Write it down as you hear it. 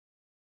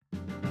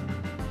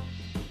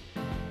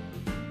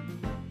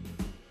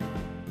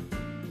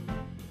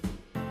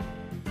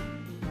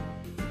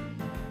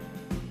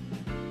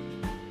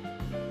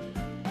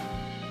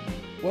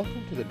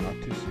Welcome to the Not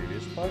Too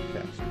Serious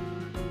podcast.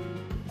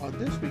 On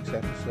this week's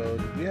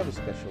episode, we have a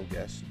special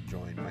guest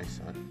join my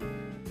son.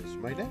 This is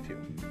my nephew.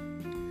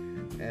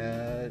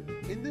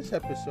 In this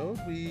episode,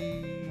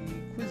 we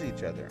quiz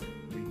each other.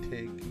 We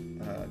take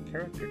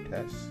character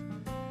tests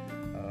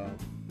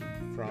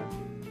from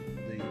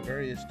the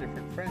various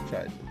different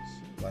franchises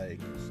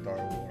like Star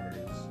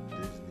Wars,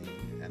 Disney,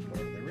 and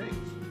Lord of the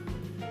Rings.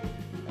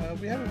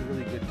 We have a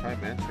really good time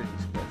answering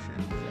these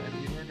questions,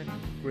 and we learn a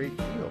great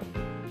deal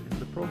in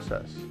the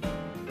process.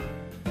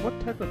 What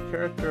type of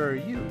character are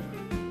you,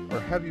 or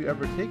have you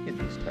ever taken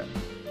these tests?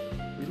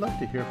 We'd love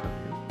to hear from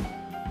you.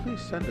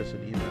 Please send us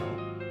an email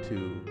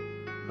to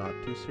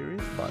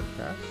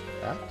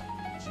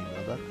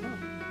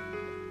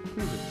nottooseriousPodcast@gmail.com.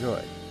 Please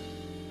enjoy.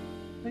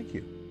 Thank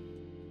you.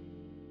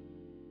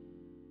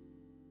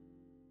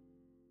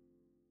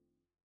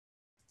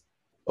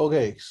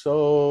 Okay,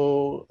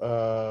 so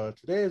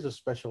today is a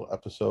special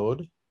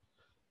episode.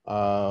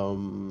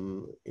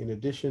 In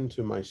addition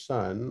to my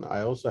son,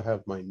 I also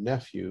have my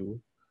nephew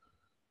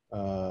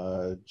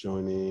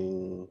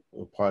joining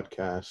the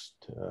podcast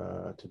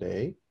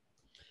today.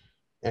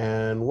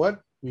 And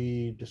what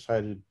we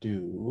decided to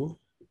do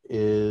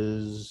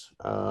is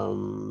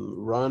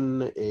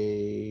run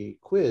a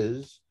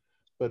quiz,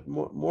 but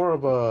more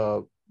of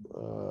a,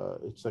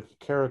 it's like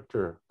a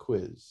character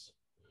quiz.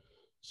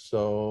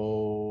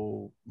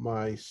 So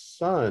my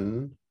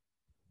son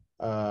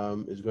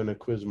is going to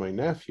quiz my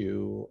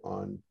nephew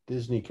on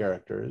Disney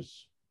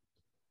characters,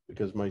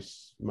 because my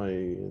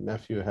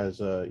nephew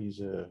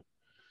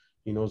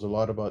he knows a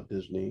lot about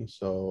Disney,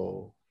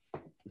 so I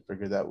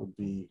figured that would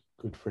be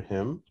good for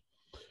him.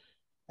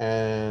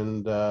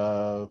 And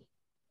I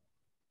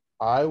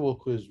will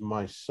quiz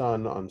my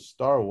son on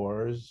Star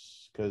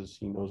Wars because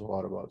he knows a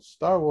lot about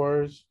Star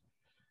Wars.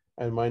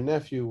 And my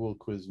nephew will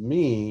quiz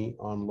me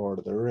on Lord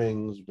of the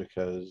Rings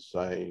because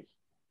I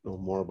know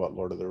more about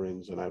Lord of the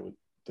Rings than I would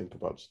think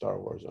about Star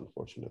Wars,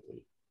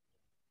 unfortunately.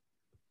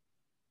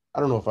 I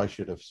don't know if I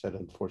should have said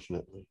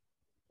unfortunately,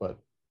 but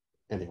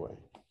anyway.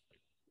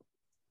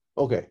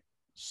 Okay,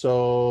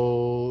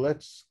 so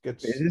let's get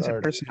started. Is this a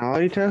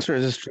personality test or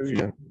is this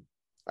trivia?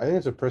 I think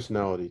it's a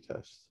personality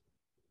test.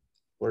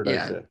 What did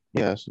I say?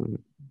 Yes.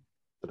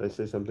 Did I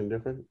say something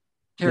different?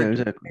 Yeah,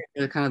 exactly.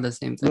 They're kind of the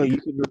same thing. No, you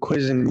said you're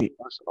quizzing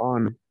us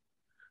on.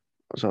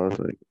 So it's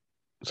like,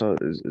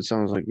 it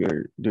sounds like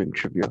you're doing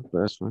trivia, but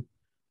that's fine.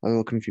 I'm a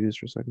little confused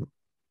for a second.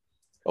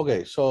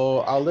 Okay,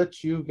 so I'll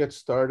let you get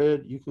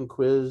started. You can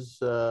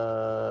quiz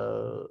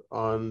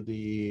on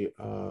the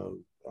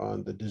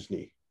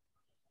Disney.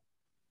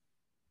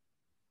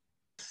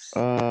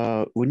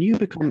 When you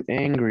become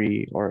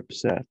angry or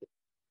upset,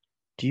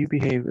 do you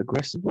behave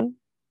aggressively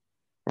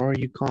or are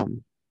you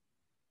calm?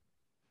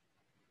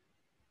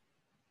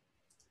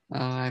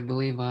 I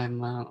believe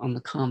I'm on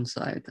the calm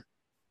side.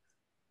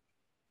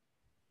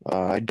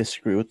 I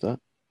disagree with that.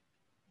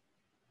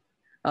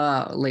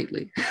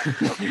 Lately.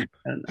 I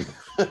don't know.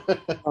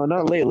 Oh,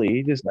 not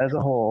lately, just as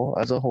a whole.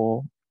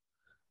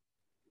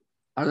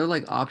 Are there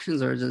like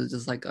options, or is it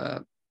just like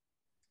a?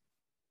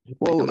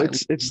 Well,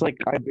 it's like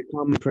I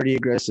become pretty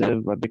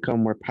aggressive. I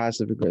become more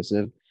passive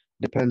aggressive.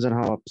 Depends on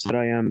how upset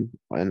I am,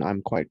 and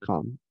I'm quite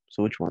calm.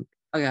 So which one?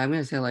 Okay, I'm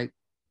gonna say like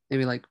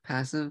maybe like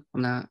passive.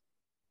 I'm not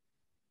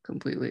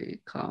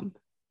completely calm.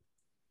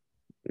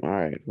 All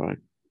right,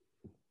 fine.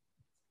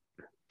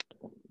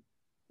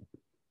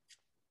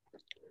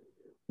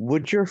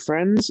 Would your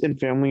friends and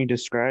family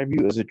describe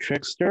you as a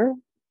trickster,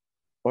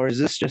 or is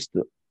this just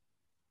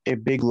a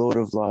big load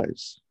of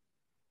lies?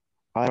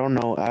 I don't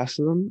know. Ask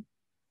them.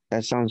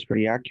 That sounds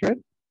pretty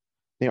accurate.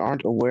 They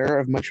aren't aware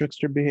of my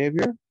trickster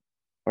behavior,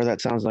 or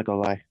that sounds like a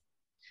lie.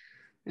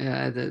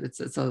 Yeah,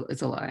 it's a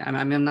lie.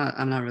 I'm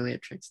not really a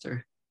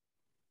trickster.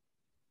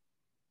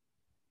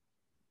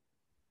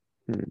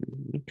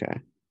 Okay.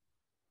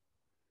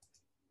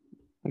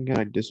 Again,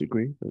 I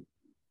disagree. But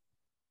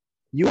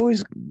you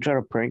always try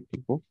to prank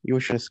people. You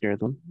always try to scare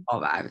them. Oh,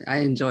 I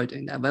enjoy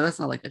doing that, but that's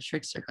not like a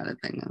trickster kind of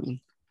thing. I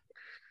mean,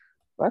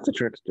 that's a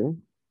trickster.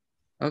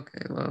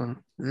 Okay, well,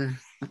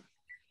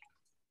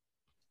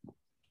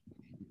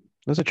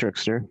 that's a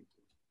trickster.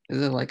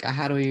 Is it like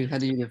how do you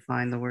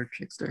define the word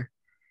trickster?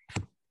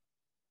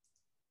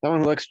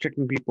 Someone who likes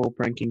tricking people,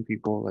 pranking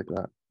people, like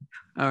that.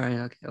 All right,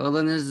 okay. Well,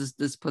 then there's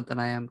this put that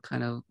I am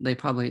kind of. They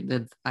probably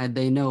did.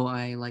 They know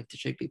I like to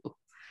trick people.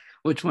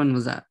 Which one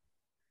was that?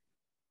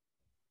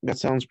 That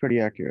sounds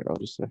pretty accurate, I'll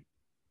just say.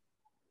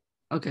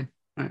 Okay.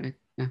 All right.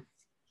 Yeah.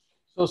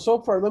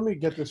 So far, let me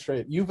get this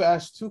straight. You've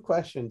asked 2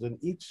 questions, and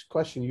each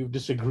question you've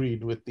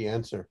disagreed with the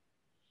answer.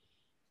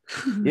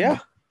 Yeah.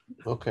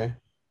 Okay.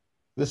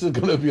 This is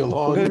going to be a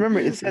long. Because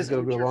remember, it says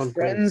going to be a long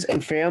friends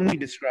and family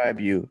describe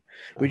you.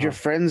 Would your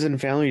friends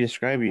and family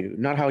describe you,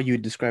 not how you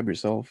would describe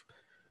yourself?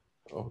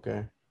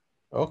 Okay.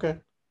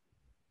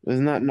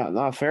 Isn't that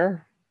not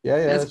fair?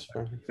 Yeah, that's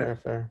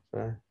fair.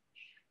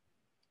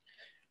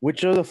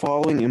 Which of the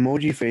following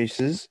emoji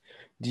faces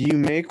do you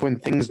make when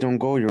things don't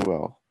go your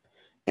well?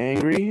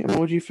 angry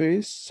emoji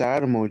face,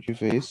 sad emoji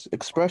face,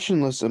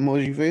 expressionless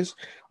emoji face,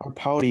 or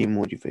pouty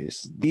emoji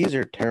face? These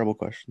are terrible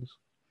questions.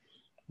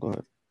 Go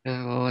ahead.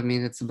 Well, I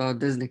mean, it's about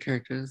Disney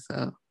characters,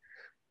 so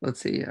let's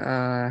see.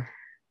 I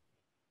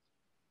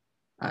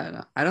don't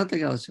know. I don't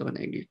think I'll show an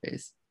angry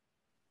face.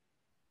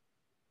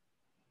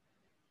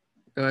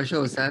 Do I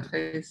show a sad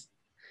face?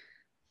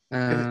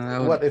 I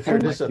would. What if I you're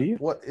don't like, do you?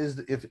 what is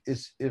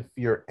if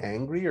you're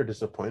angry or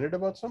disappointed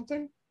about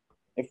something?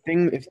 If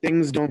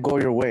things don't go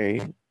your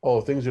way,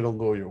 Oh, things that don't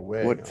go your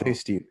way. what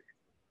face do you?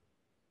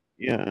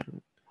 Yeah,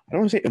 I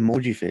don't want to say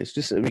emoji face.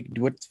 Just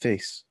what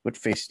face? What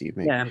face do you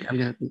make? Yeah, I'm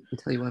gonna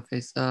tell you what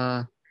face.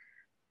 I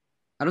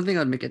don't think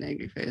I'd make an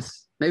angry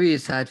face. Maybe a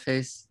sad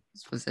face.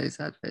 Let's say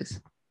sad face.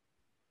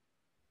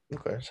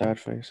 Okay. Sad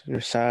face. You're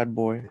a sad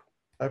boy.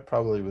 I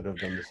probably would have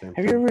done the same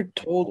Have you thing. ever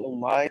told a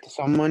lie to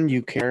someone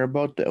you care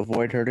about to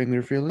avoid hurting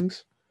their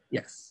feelings?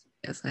 Yes,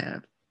 yes, I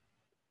have.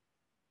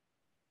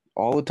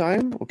 All the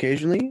time?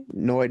 Occasionally?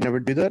 No, I'd never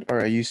do that, or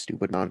I used to,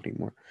 but not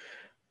anymore.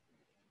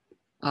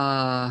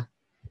 I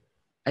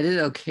did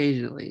it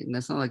occasionally, and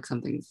that's not like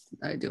something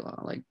I do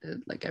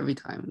like every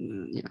time.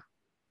 You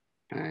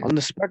know. On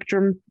the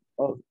spectrum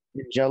of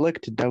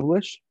angelic to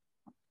devilish,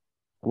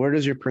 where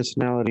does your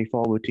personality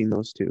fall between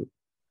those two?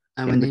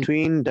 I'm In an angel.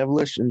 between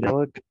devilish,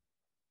 angelic,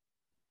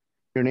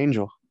 you're an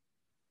angel.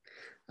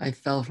 I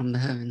fell from the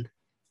heaven.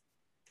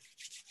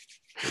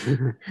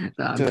 No,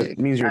 I'm So kidding. it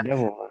means you're a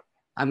devil.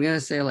 I'm gonna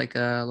say like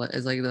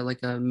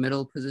a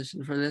middle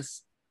position for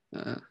this.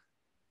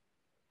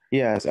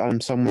 Yes, I'm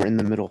somewhere in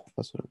the middle.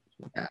 That's what.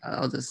 Yeah,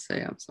 I'll just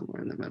say I'm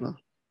somewhere in the middle.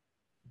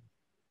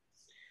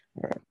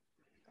 All right.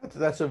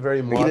 That's a very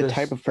Are you modest. the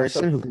type of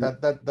person who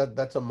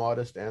that's a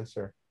modest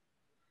answer.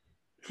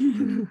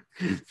 no,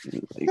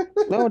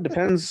 it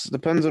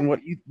depends on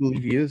what you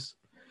believe he is.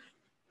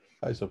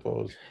 I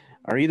suppose.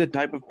 Are you the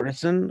type of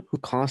person who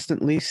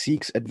constantly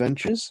seeks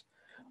adventures,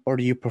 or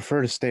do you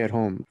prefer to stay at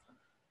home?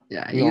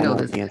 Yeah, We you all know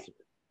know this. the answer.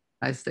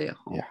 I stay at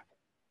home. Yeah.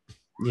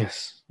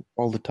 Yes,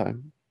 all the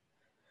time.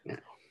 Yeah.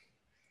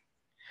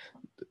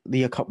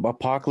 The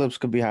apocalypse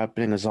could be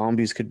happening,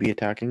 zombies could be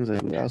attacking, so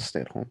I'll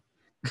stay at home.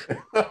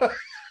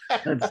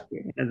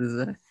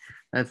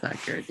 That's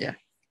accurate. Yeah.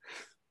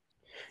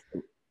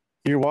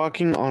 You're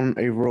walking on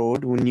a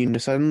road when you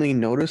suddenly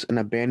notice an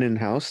abandoned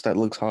house that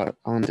looks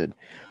haunted.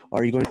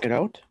 Are you going to get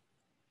out?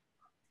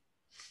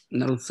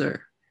 No,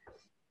 sir.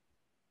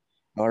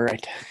 All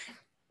right.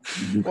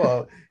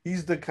 Well,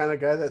 he's the kind of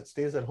guy that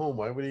stays at home.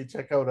 Why would he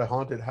check out a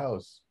haunted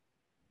house?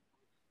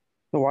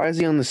 So why is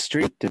he on the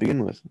street to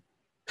begin with?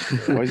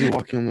 Why is he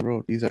walking on the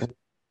road?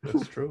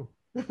 That's true.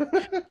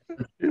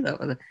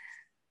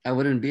 I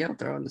wouldn't be out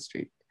there on the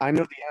street. I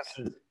know the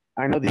answer.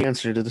 I know the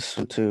answer to this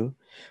one too.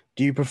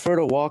 Do you prefer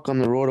to walk on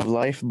the road of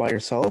life by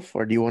yourself,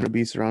 or do you want to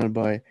be surrounded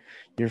by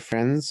your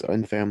friends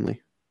and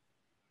family?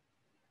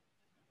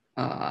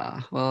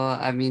 Well,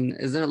 I mean,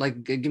 is there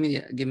like give me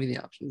the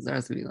options? There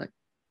has to be like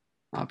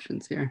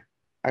options here.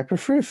 I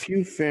prefer a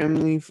few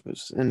family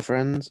and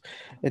friends.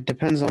 It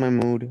depends on my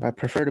mood. I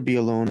prefer to be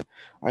alone.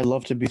 I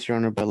love to be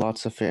surrounded by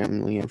lots of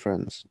family and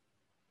friends.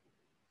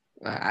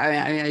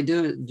 I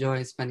do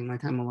enjoy spending my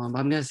time alone, but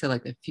I'm gonna say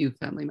like a few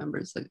family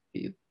members, like a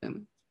few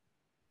family.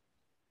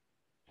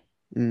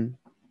 Mm.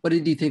 What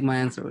did you think my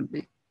answer would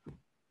be?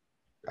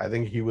 I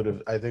think he would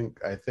have. I think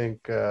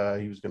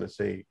he was going to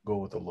say go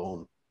with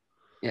alone.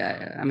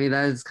 Yeah, I mean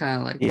that is kind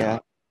of like Yeah.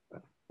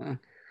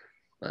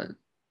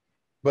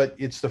 But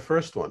it's the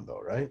first one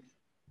though, right?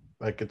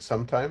 Like it's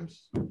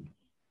sometimes.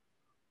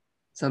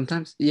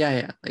 Sometimes,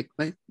 yeah. Like,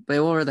 but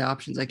what were the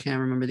options? I can't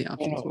remember the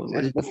options.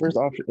 It's the first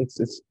option.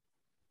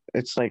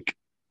 It's like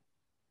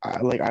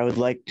I would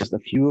like just a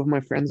few of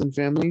my friends and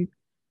family.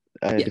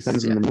 It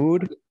depends on the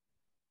mood.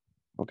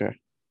 Okay.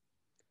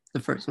 The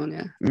first one,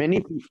 yeah.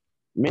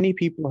 Many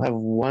people have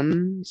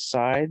one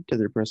side to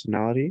their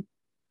personality.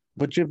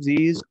 Which of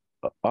these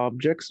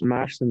objects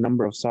match the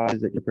number of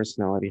sides that your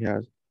personality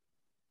has?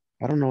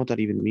 I don't know what that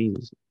even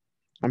means.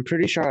 I'm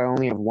pretty sure I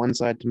only have one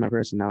side to my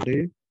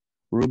personality.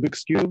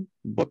 Rubik's Cube,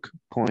 book,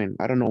 coin.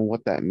 I don't know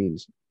what that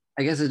means.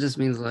 I guess it just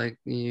means like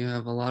you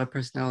have a lot of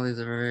personalities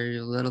or very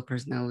little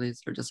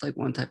personalities, or just like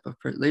one type of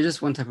person. They're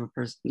just one type of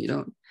person. You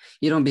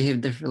don't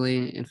behave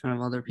differently in front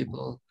of other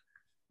people.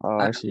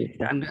 I see.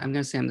 I'm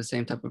gonna say I'm the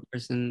same type of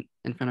person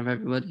in front of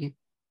everybody.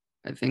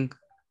 I think.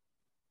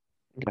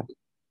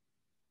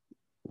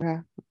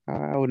 Yeah,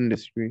 I wouldn't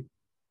disagree.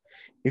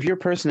 If your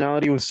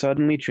personality was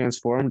suddenly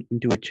transformed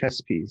into a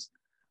chess piece,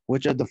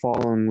 which of the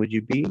following would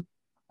you be?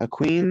 A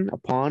queen, a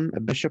pawn, a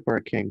bishop, or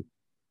a king?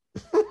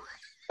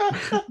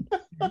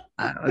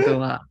 I'll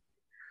go up.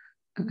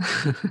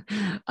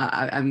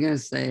 I'm gonna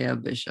say a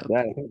bishop.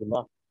 Yeah,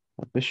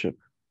 a bishop.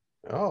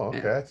 Oh, okay.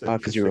 Yeah. That's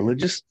Because you're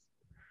religious?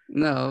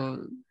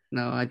 No.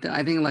 I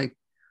think like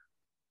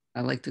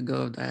I like to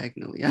go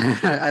diagonally.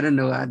 I don't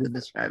know how to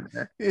describe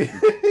that.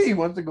 He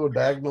wants to go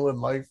diagonal in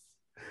life.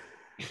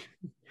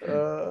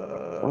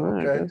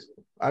 Okay.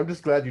 I'm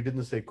just glad you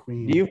didn't say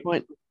queen. Do you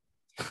find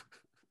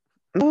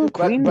No,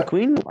 But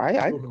Queen.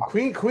 I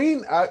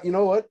Queen. You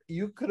know what?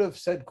 You could have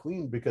said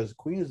Queen because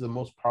Queen is the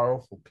most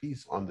powerful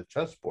piece on the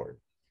chessboard.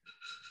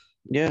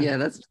 yeah. Yeah,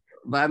 that's.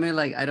 But I mean,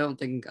 like, I don't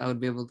think I would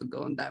be able to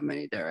go in that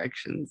many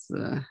directions.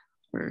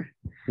 For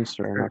That's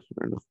fair enough.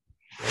 Fair enough.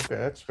 Okay,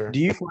 that's fair. Do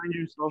you find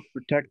yourself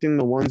protecting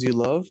the ones you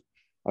love,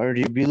 or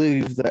do you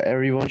believe that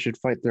everyone should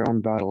fight their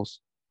own battles?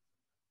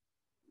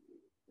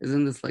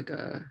 isn't this like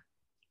a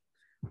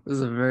this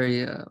is a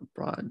very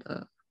broad.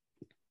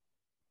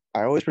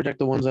 I always protect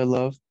the ones I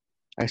love.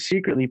 I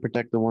secretly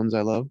protect the ones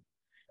I love.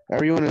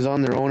 Everyone is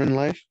on their own in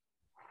life.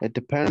 It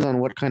depends on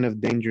what kind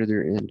of danger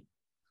they're in.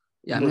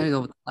 Yeah, I'm gonna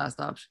go with the last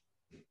option.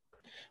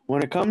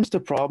 When it comes to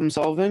problem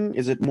solving,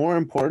 is it more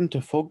important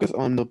to focus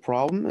on the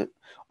problem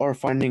or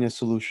finding a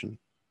solution?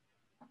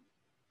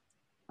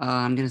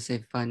 I'm gonna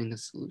say finding a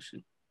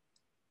solution.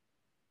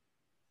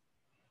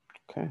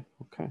 Okay,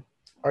 okay.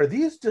 Are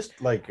these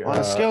just like On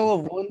a scale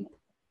of one,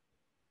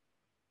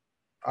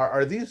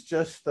 are these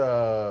just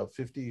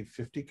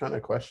 50-50 kind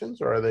of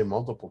questions, or are they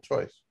multiple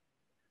choice?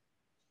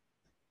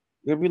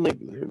 there'd be like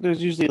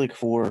there's usually like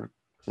four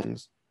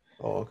things.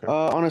 Oh, okay.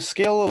 On a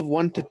scale of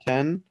 1 to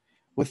 10,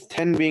 with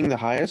 10 being the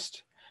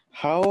highest,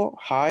 how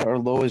high or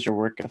low is your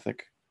work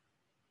ethic?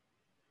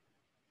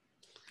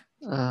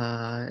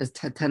 Is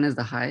 10 is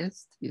the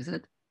highest? You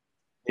said.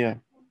 Yeah.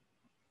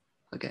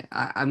 Okay,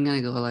 I'm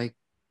gonna go like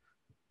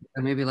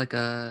maybe like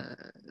a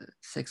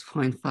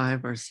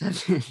 6.5 or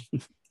 7.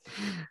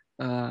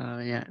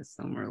 Yeah,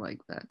 somewhere like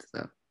that.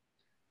 So,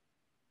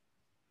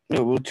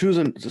 No, we'll choose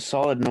a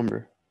solid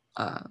number.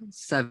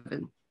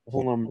 7. A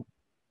whole number.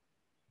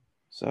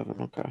 7,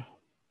 okay.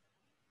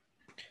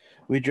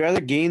 Would you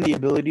rather gain the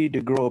ability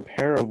to grow a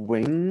pair of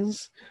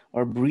wings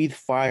or breathe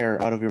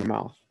fire out of your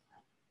mouth?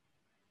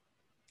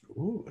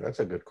 Ooh, that's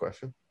a good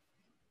question.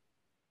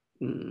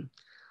 Mm.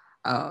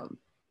 Um,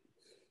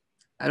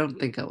 I don't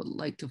think I would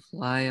like to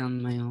fly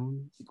on my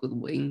own like with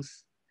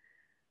wings.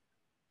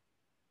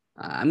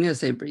 I'm gonna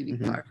say breathing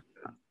Mhm. fire.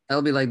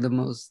 That'll be like the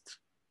most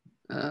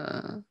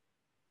uh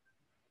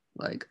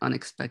like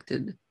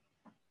unexpected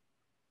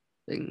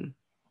thing.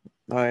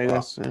 I Wow.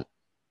 guess if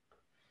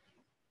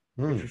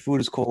Hmm. your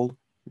food is cold.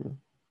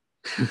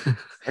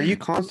 Are you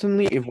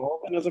constantly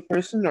evolving as a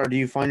person, or do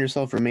you find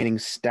yourself remaining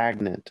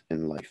stagnant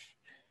in life?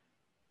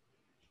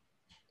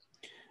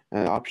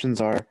 And options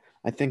are: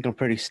 I think I'm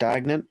pretty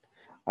stagnant.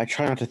 I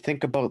try not to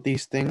think about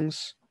these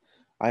things.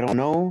 I don't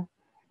know,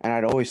 and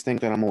I'd always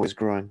think that I'm always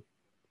growing.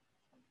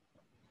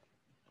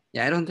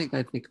 Yeah, I don't think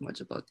I think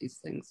much about these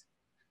things,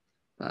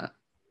 but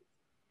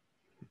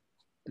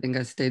I think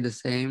I stay the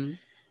same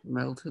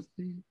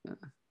relatively.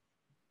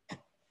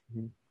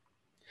 Mhm.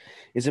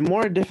 Is it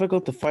more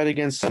difficult to fight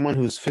against someone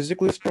who's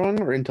physically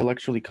strong or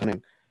intellectually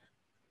cunning?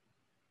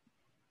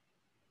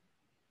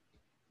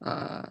 Uh,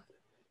 Uh,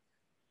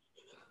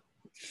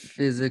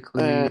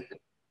 physically,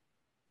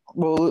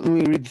 well, let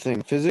me read the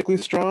thing. Physically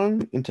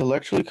strong,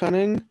 intellectually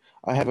cunning.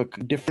 I have a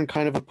different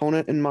kind of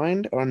opponent in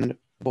mind, and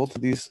both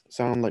of these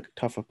sound like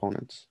tough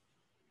opponents.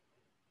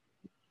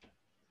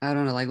 I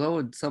don't know. Like, what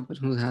would someone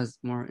who has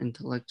more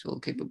intellectual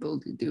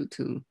capability do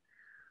to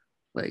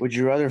like? Would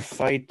you rather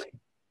fight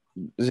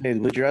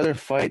Zayd, would you rather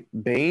fight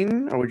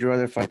Bane or would you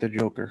rather fight the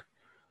Joker?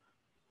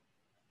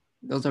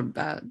 Those are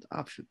bad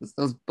options.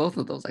 Those both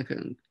of those I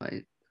couldn't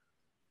fight.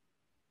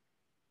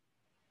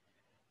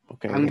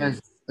 I'm Okay. gonna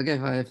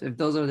okay if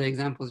those are the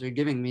examples you're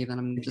giving me, then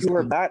I'm If just you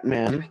were going.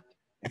 Batman,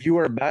 if you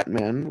were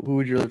Batman, who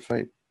would you rather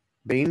fight?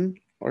 Bane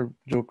or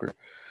Joker?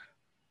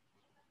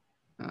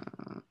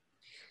 Uh,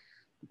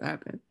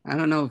 Batman. I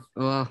don't know.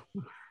 Well,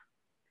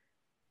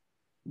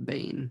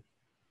 Bane.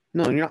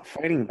 No, you're not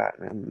fighting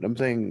Batman. I'm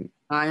saying,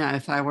 Yeah,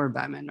 if I were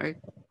Batman, right?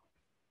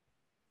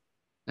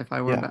 If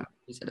I were yeah, Batman,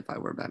 you said if I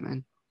were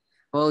Batman.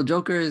 Well,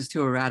 Joker is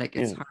too erratic.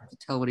 It's yeah, hard to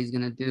tell what he's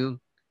gonna do.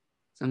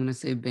 So I'm gonna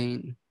say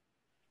Bane.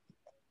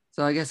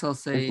 So I guess I'll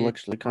say,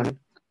 intellectually cunning.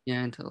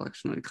 yeah,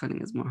 intellectually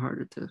cunning is more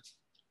harder to.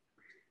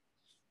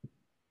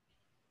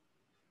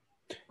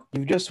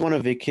 You've just won a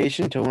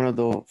vacation to one of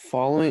the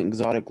following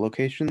exotic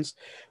locations.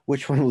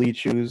 Which one will you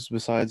choose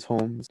besides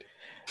home?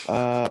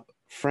 Uh,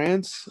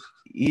 France,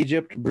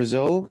 Egypt,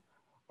 Brazil,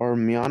 or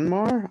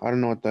Myanmar? I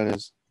don't know what that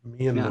is.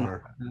 Myanmar.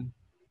 Myanmar.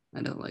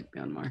 I don't like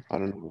Myanmar. I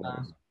don't know what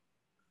that is.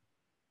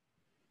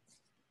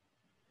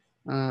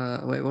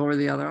 Wait, what were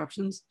the other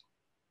options?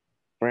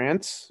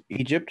 France,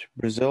 Egypt,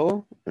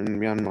 Brazil, and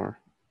Myanmar.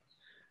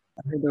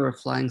 I heard there were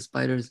flying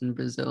spiders in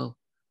Brazil.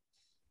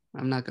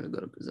 I'm not gonna go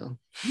to Brazil.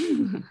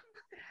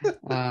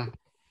 uh,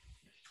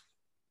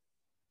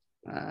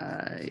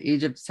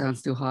 Egypt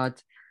sounds too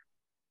hot.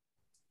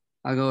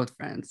 I'll go with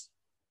France.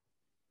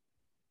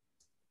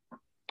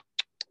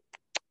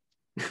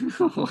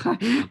 Why?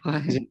 Is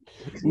Why? it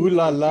easy Ooh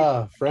la for you to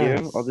la, forgive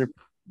France. other?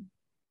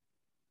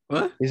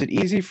 What? Is it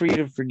easy for you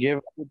to forgive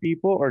other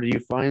people, or do you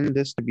find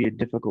this to be a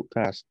difficult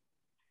task?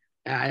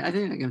 I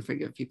think I can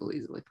forgive people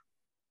easily.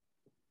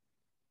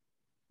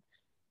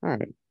 All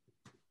right.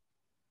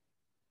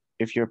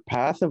 If your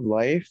path of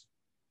life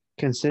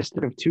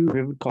consisted of two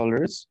vivid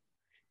colors,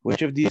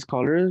 which of these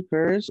colors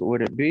pairs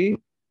would it be?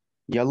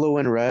 yellow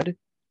and red,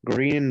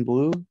 green and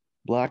blue,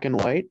 black and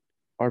white,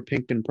 or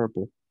pink and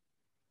purple?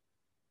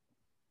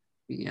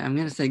 Yeah, I'm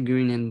gonna say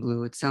green and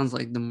blue. It sounds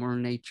like the more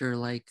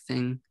nature-like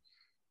thing.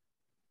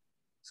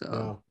 So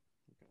Yeah,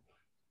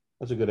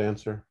 that's a good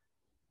answer.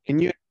 Can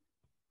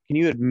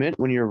you admit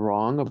when you're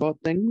wrong about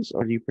things,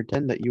 or do you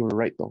pretend that you were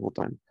right the whole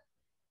time?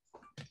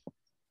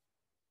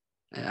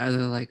 are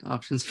there like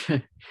options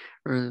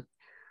for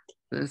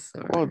this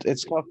Well, or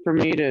it's tough for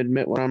me to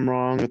admit when I'm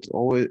wrong.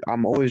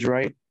 I'm always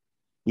right,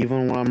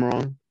 even when I'm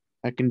wrong.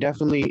 I can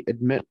definitely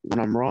admit when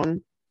I'm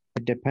wrong.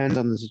 It depends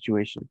on the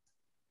situation.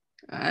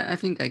 I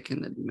think I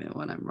can admit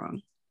when I'm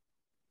wrong.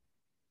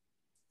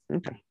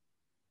 Okay.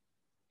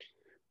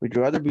 Would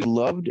you rather be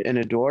loved and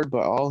adored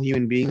by all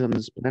human beings on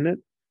this planet,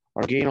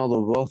 or gain all the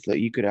wealth that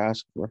you could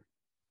ask for?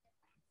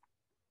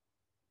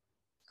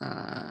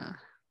 Uh,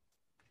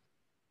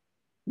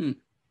 hmm.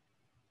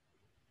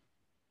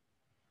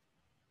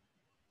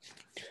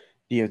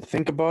 Do you have to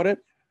think about it?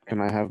 Can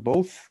I have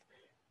both?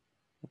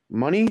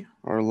 Money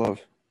or love?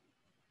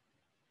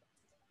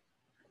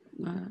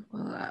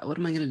 What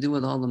am I gonna do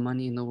with all the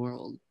money in the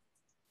world?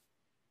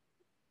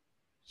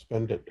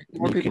 Spend it. If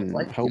more You people can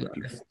like help you.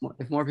 people.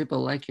 If more people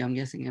like you, I'm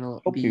guessing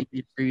it'll Help be people.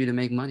 easy for you to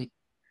make money.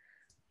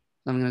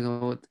 So I'm gonna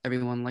go with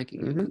everyone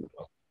liking you. Hmm.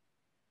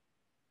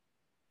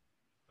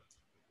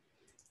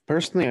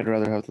 Personally, I'd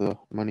rather have the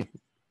money,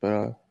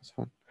 but it's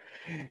fine.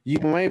 You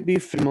might be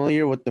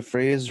familiar with the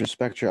phrase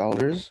 "respect your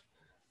elders."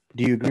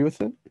 Do you agree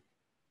with it?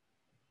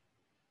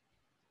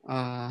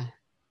 Uh,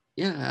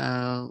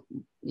 yeah.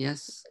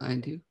 Yes, I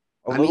do.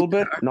 A I mean, little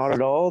bit, not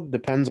at all.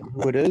 Depends on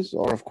who it is,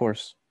 or of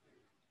course.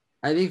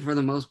 I think for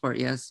the most part,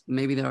 yes.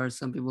 Maybe there are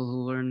some people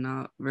who are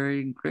not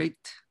very great,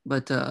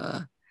 but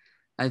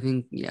I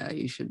think yeah,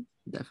 you should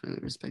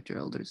definitely respect your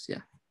elders.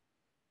 Yeah.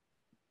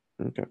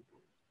 Okay.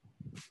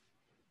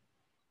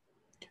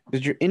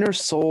 Does your inner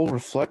soul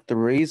reflect the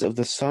rays of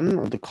the sun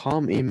or the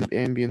calm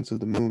ambience of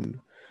the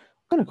moon?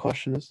 What kind of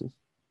question is this?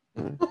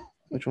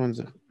 Which one's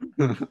it?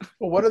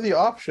 Well, what are the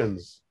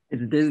options?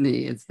 It's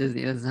Disney. It's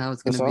Disney. That's how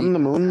it's The gonna be. sun, the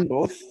moon,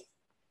 both?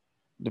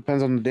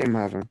 Depends on the day I'm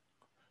having.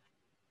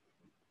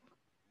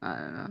 I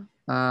don't know.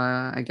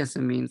 I guess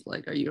it means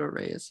like, are you a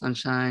ray of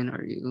sunshine?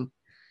 Are you?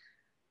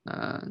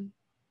 Uh,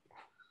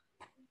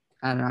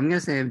 I don't know. I'm gonna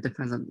say it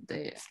depends on the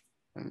day.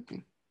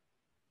 Okay.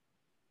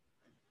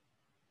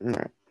 All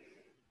right.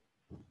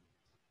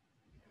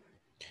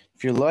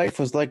 If your life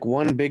was like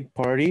one big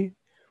party,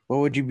 what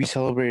would you be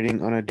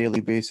celebrating on a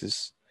daily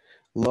basis?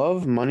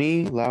 Love,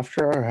 money,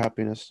 laughter, or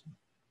happiness?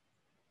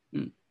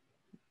 Hmm.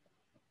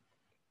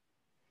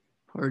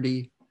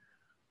 Party.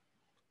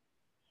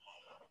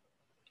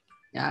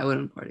 Yeah, I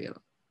wouldn't party at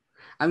all.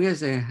 I'm gonna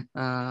say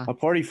A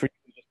party for you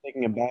is just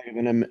taking a bag of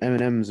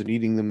M&Ms and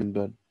eating them in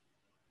bed.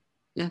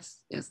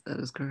 yes, yes, that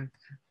is correct.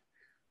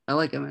 I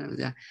like M&Ms.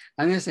 Yeah,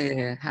 I'm gonna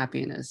say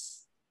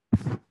happiness.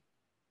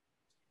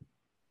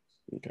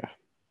 Okay.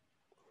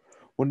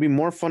 Would it be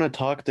more fun to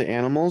talk to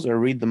animals or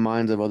read the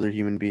minds of other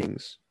human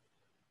beings?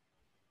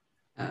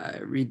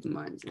 Read the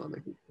minds of other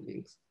human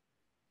beings.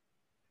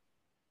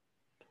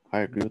 I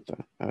agree with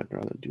that. I'd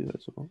rather do that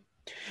as well.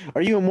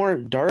 Are you a more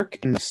dark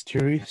and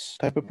mysterious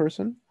type of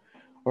person?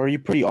 Or are you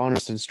pretty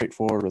honest and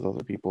straightforward with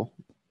other people?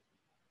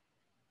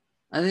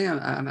 I think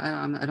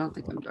I don't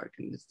think I'm dark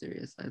and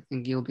mysterious. I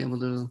think you'll be able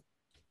to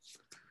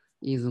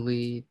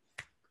easily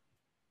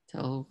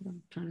tell what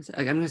I'm trying to say.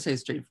 I'm gonna say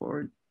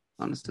straightforward,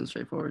 honest and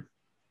straightforward.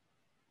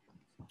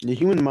 The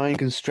human mind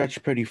can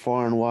stretch pretty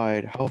far and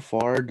wide. How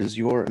far does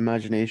your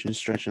imagination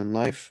stretch in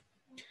life?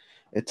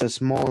 It's as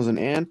small as an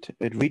ant.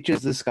 It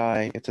reaches the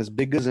sky. It's as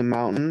big as a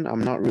mountain.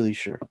 I'm not really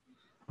sure.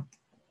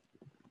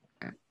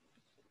 Okay.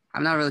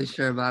 I'm not really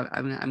sure, but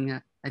I'm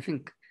gonna. I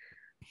think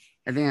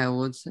I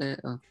would say.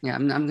 Yeah,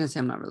 I'm gonna say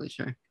I'm not really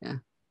sure. Yeah.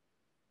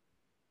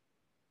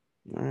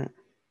 All right.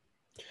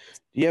 Do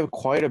you have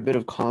quite a bit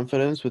of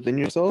confidence within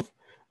yourself,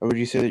 or would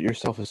you say that your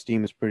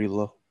self-esteem is pretty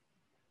low?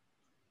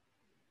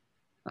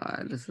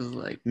 This is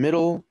like.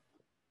 Middle,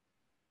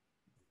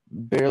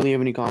 barely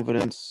have any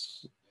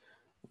confidence,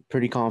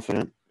 pretty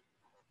confident.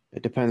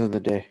 It depends on the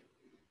day.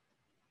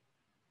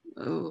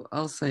 Oh,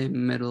 I'll say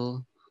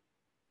middle.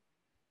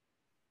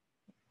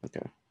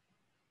 Okay.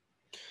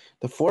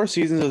 The four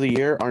seasons of the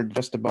year aren't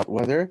just about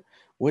weather.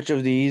 Which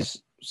of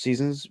these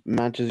seasons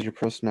matches your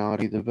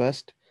personality the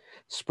best?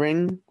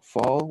 Spring,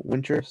 fall,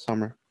 winter,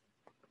 summer.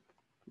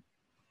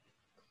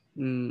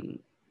 Hmm.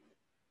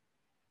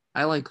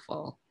 I like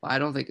fall. I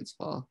don't think it's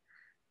fall.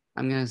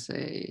 I'm gonna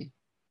say.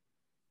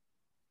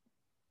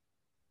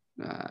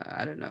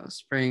 I don't know.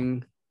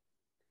 Spring.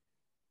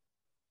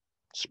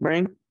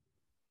 Spring?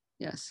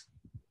 Yes.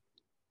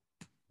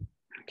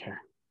 Okay.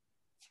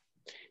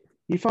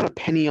 You found a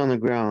penny on the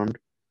ground.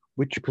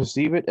 Would you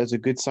perceive it as a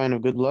good sign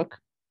of good luck?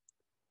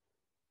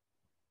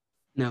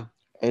 No.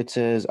 It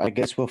says, I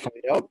guess we'll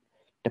find out.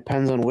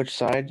 Depends on which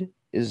side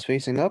is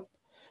facing up.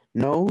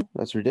 No,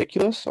 that's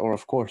ridiculous, or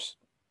of course.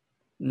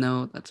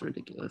 No, that's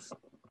ridiculous.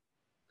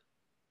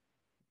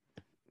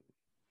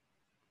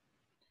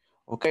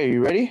 Okay,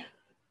 you ready?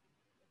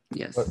 But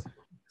Yes.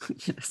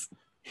 Yes.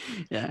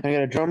 Yeah. Can I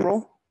get a drum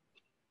roll?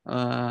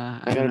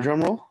 I Can I don't get a know.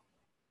 drum roll?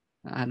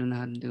 I don't know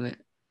how to do it.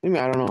 I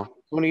don't know.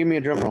 Someone give me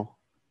a drum roll.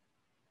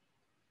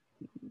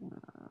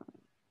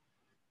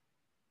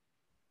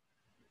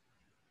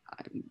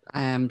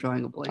 I am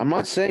drawing a blank. I'm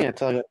not saying it.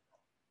 Tell you.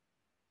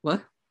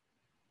 What?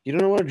 You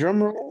don't know what a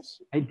drum roll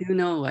is? I do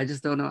know. I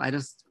just don't know. I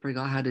just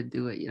forgot how to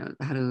do it. You know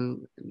how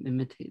to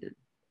imitate it.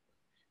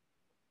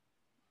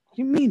 What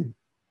do you mean?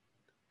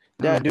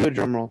 Oh. Yeah, do a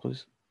drum roll,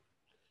 please.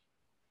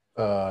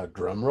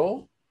 Drum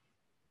roll.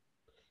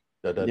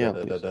 Yeah,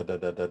 please.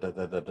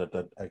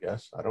 I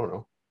guess. I don't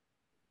know.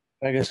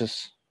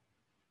 Pegasus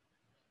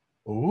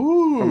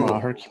Ooh.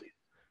 from Hercules.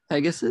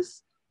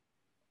 Pegasus?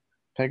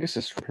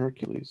 Pegasus from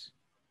Hercules.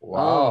 Wow.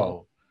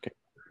 Oh. Okay.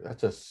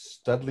 That's a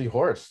studly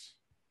horse.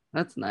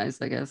 That's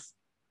nice, I guess.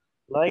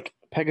 Like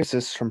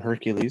Pegasus from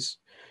Hercules,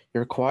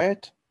 you're a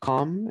quiet,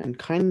 calm, and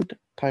kind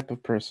type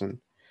of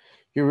person.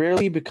 You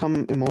rarely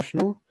become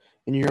emotional,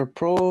 and you're a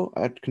pro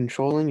at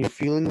controlling your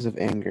feelings of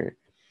anger.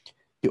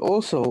 You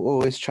also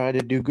always try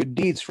to do good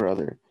deeds for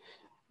others,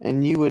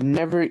 and you would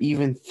never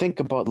even think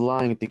about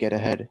lying to get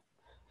ahead.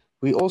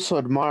 We also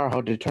admire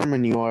how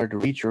determined you are to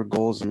reach your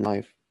goals in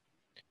life.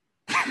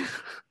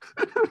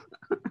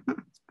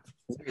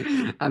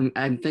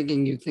 I'm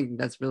thinking you think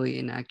that's really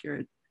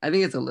inaccurate. I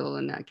think it's a little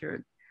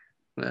inaccurate.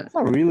 But It's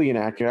not really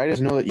inaccurate. I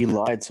just know that you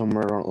lied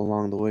somewhere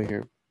along the way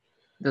here.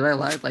 did I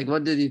lie? Like,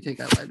 what did you think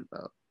I lied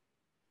about?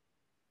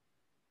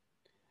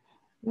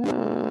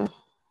 I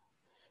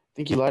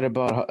think you lied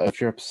about how, if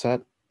you're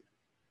upset,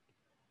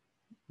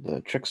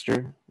 the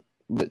trickster,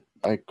 but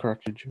I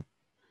corrected you.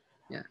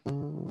 Yeah.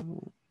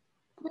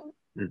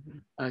 Okay,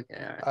 all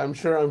right. I'm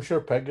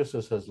sure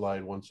Pegasus has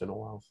lied once in a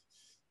while.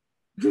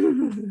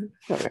 Oh,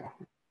 yeah.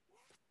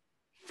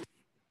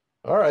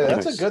 All right,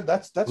 that's Anyways. a good.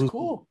 That's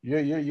cool. You're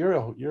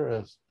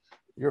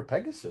a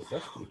Pegasus.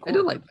 That's pretty cool.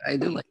 I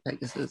do like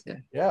Pegasus. Yeah.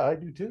 Yeah, I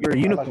do too. You're a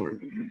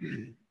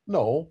unicorn.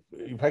 No,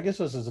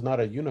 Pegasus is not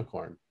a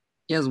unicorn.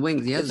 He has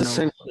wings. He has It's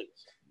the no.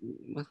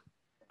 same.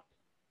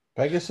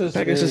 Pegasus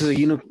Pegasus is a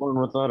unicorn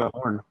without a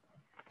horn.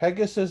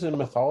 Pegasus in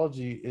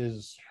mythology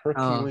is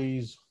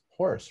Hercules'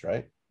 horse,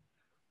 right?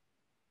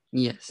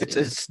 Yes.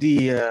 It's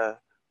the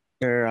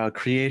their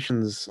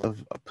creations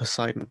of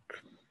Poseidon.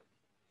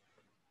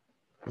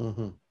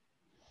 Mm-hmm.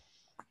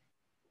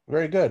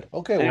 Very good.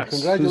 Okay, well, Anyways,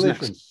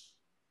 congratulations,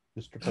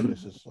 Mr.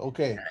 Pegasus.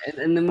 Okay.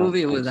 In the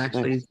movie, it was thanks,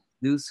 actually thanks.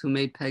 Zeus who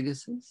made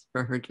Pegasus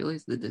for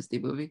Hercules, the Disney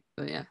movie.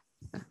 But yeah.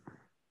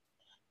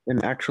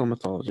 In actual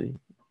mythology,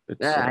 it's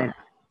Yeah.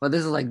 But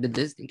this is like the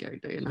Disney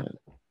character, you know.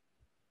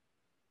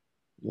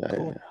 Yeah.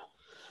 Cool. Yeah.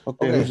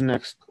 Okay, who's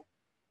next?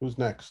 Who's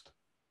next?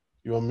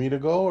 You want me to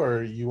go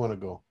or you want to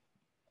go?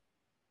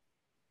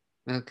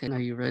 Okay, are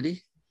you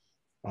ready?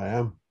 I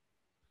am.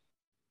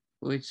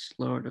 Which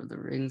Lord of the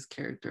Rings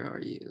character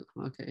are you?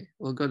 Okay,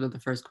 we'll go to the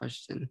first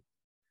question.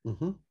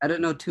 Mm-hmm. I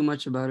don't know too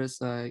much about it,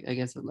 so I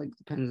guess it like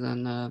depends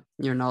on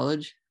your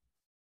knowledge.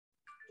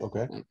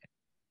 Okay. All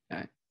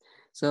right.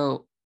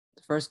 So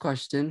the first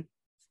question: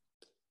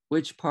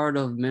 which part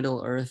of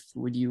Middle Earth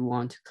would you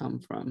want to come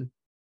from?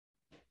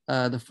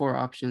 The four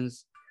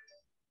options: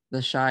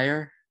 the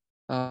Shire,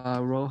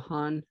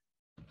 Rohan,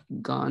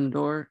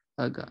 Gondor.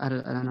 I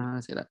don't know how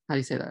to say that. How do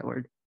you say that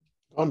word?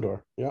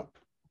 Gondor. Yeah.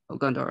 Oh,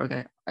 Gondor.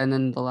 Okay, and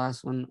then the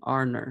last one,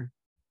 Arnor.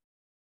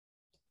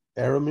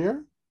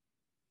 Aramir.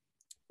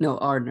 No,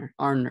 Arnor.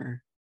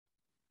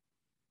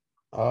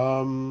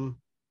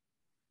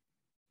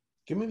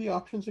 Give me the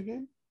options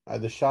again.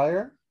 The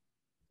Shire.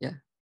 Yeah,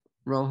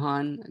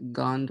 Rohan,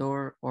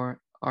 Gondor, or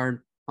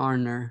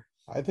Arnor.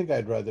 I think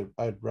I'd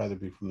rather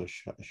be from the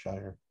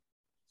Shire.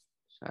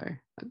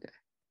 Shire. Okay.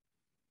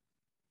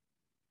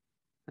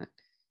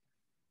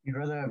 You'd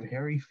rather have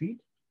hairy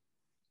feet?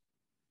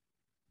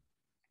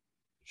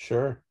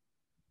 Sure.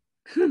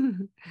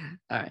 All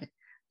right.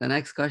 The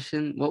next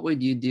question: what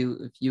would you do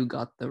if you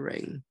got the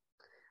ring?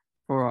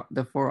 For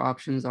the four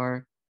options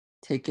are: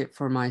 take it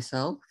for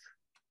myself,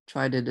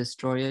 try to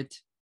destroy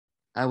it,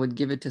 I would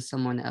give it to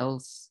someone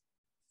else,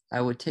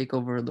 I would take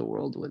over the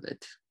world with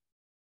it.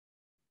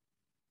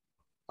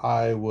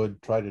 I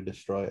would try to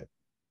destroy it.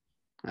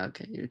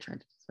 Okay, you try to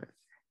destroy it.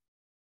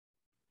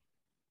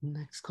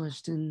 Next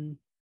question: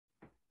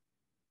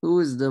 who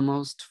is the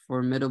most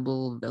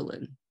formidable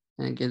villain?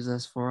 And it gives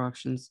us four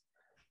options: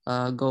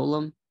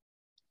 Golem.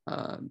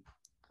 I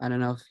don't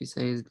know if you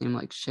say his name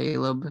like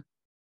Shaleb. Is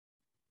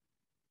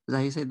that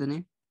how you say the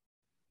name?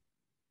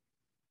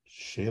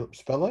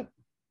 Spell it.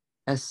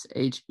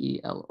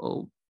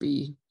 Shelob.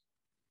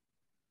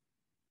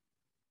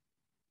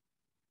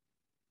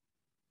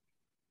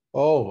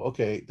 Oh,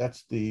 okay.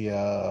 That's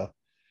the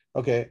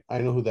okay. I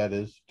know who that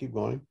is. Keep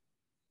going.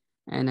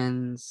 And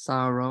then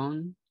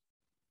Sauron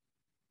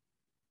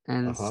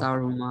and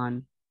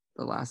Saruman,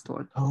 the last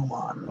one.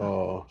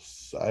 Oh,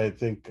 I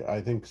think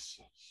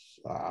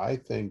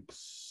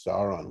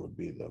Sauron would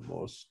be the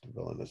most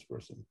villainous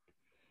person.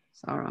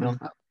 Sauron.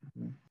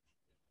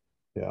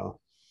 Yeah.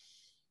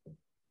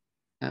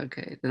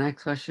 Okay, the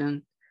next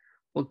question: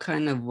 what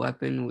kind of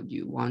weapon would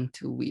you want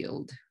to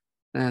wield?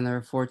 And there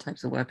are four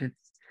types of weapons: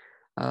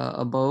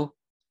 A bow,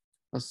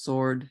 a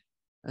sword,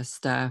 a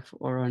staff,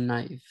 or a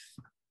knife?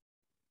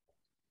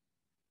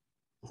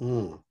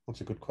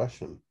 That's a good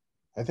question.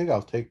 I think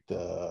I'll take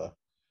the.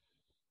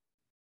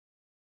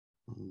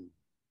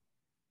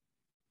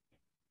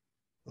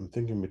 I'm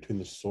thinking between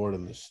the sword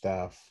and the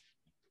staff.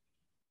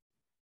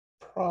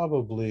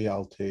 Probably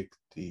I'll take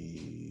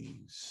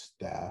the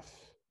staff.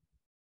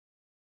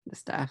 The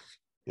staff.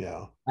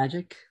 Yeah.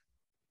 Magic?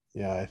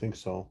 Yeah, I think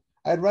so.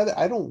 I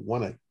don't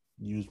want to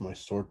use my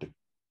sword to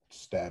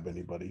stab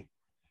anybody.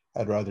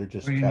 I'd rather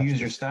just What are you gonna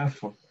use your staff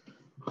for?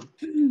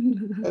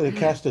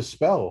 Cast a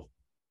spell.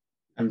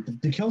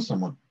 And to kill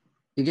someone.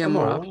 You get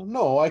more options.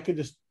 No, I could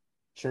just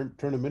turn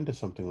him into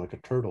something like a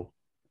turtle.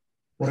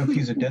 What if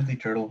he's a deadly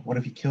turtle? What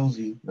if he kills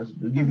you? Have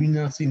you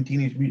not seen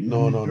Teenage Mutant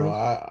No, Ninja no, no.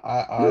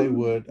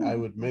 Turtles? I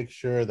would make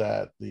sure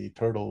that the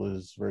turtle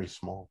is very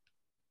small,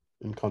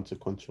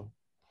 inconsequential.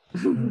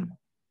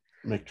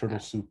 Make turtle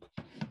soup.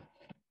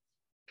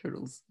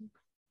 Turtles.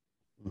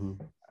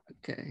 Mm-hmm.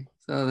 Okay.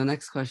 So the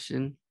next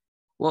question: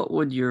 what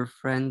would your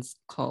friends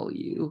call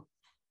you?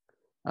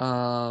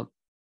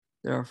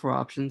 There are 4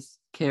 options: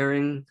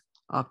 caring,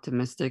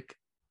 optimistic,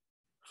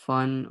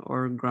 fun,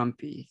 or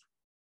grumpy.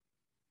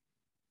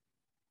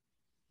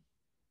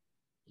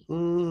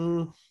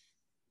 I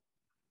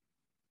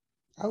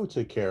would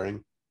say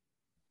caring.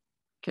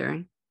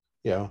 Caring?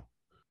 Yeah.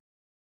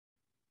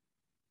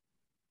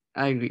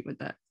 I agree with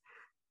that.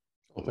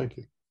 Well, thank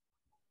you.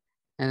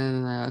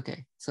 And then,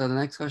 okay. So the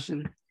next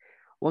question: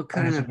 what I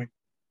kind of? disagree.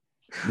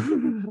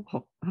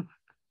 Of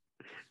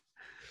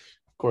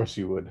course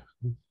you would.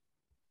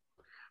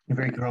 You're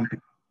very grumpy.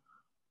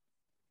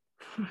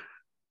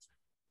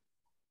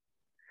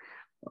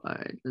 All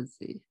right. Let's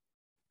see.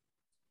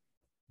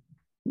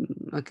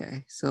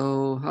 Okay.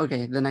 So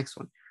the next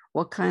one.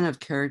 What kind of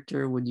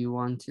character would you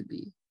want to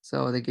be?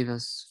 So they give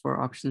us 4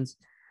 options.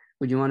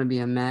 Would you want to be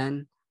a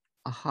man,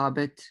 a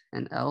hobbit,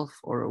 an elf,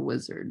 or a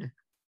wizard?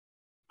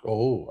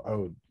 Oh, I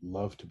would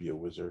love to be a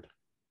wizard.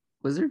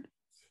 Wizard?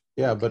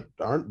 Yeah, Okay. but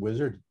aren't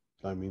wizards,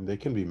 I mean, they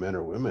can be men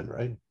or women,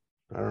 right?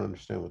 I don't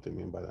understand what they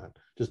mean by that.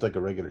 Just like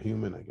a regular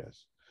human, I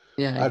guess.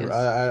 Yeah, I guess.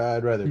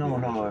 I'd rather be No, a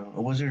wizard.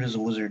 a wizard is a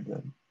wizard.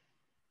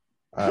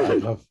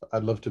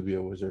 I'd love to be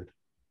a wizard.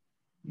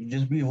 You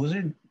just be a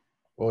wizard,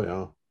 Oh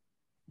yeah.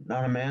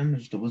 not a man,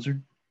 just a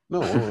wizard.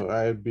 No,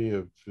 I'd be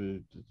a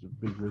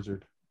big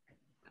wizard.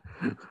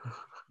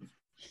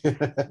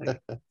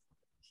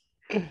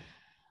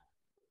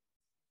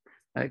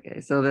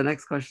 Okay, so the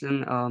next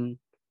question,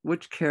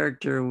 which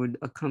character would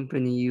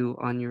accompany you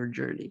on your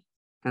journey?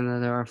 And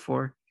then there are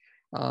 4.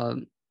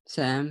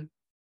 Sam,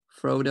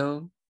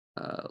 Frodo,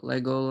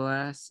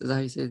 Legolas, is that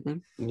how you say his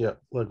name? Yeah,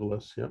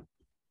 Legolas, yeah.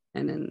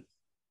 And then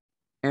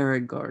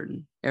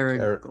Aragorn.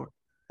 Aragon.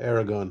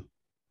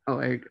 Oh,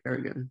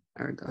 Aragon.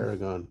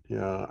 Aragon.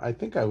 Yeah, Little I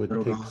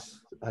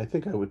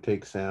think I would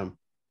take Sam.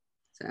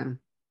 Sam.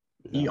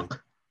 Yeah. Yuck.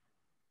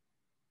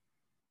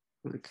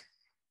 Okay.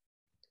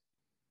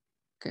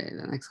 Okay,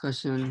 the next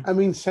question. I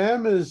mean,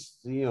 Sam is,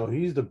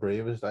 he's the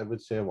bravest, I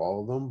would say, of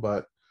all of them,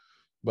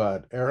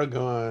 but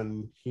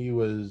Aragon, he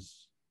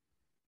was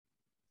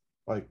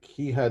like,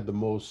 he had the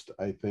most,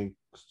 I think,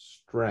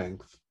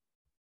 strength,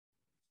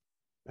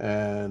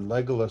 and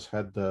Legolas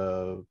had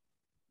the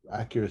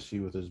accuracy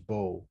with his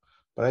bow,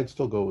 but I'd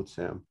still go with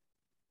Sam.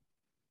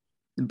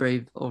 The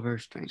brave over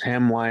strength.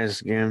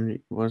 Samwise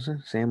Gamgee, was it?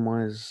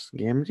 Samwise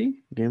Gamgee?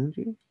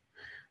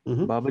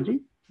 Mm-hmm. Babaji?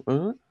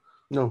 Was it?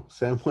 No,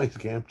 Samwise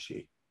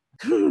Gamgee.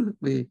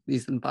 we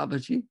some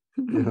Babaji.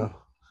 Yeah.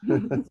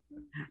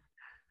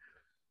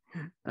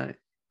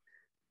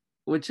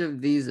 Which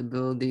of these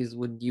abilities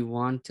would you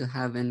want to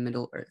have in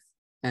Middle Earth?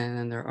 And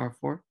then there are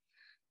 4: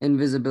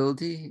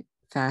 invisibility,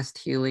 fast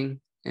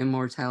healing,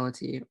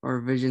 immortality,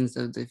 or visions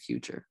of the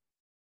future.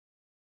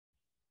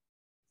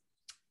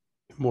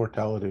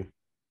 Immortality.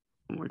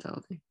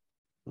 Immortality.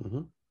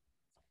 Mm-hmm.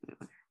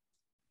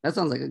 That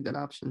sounds like a good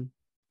option.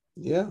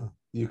 Yeah,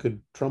 you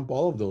could trump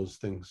all of those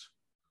things.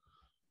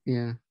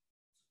 Yeah.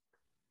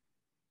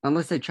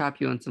 Unless they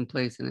trap you in some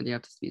place and then you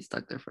have to be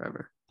stuck there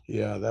forever.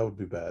 Yeah, that would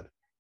be bad.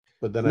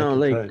 But then I No, could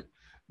like, try.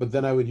 But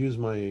then I would use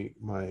my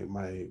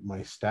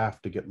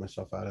staff to get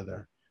myself out of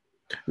there.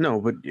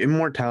 no, but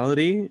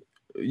immortality,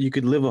 you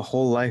could live a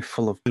whole life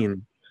full of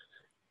pain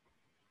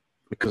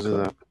because of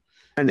that.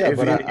 And Yeah, if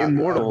but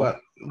immortal,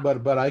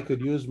 but I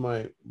could use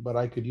my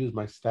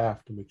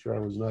staff to make sure I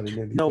was not in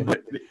any no, pain.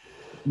 but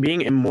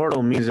being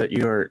immortal means that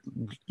you're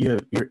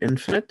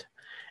infinite,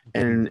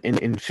 and in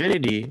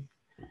infinity,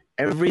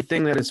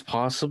 everything that is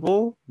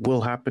possible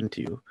will happen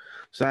to you.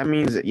 So that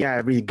means that, yeah,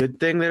 every good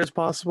thing that is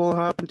possible will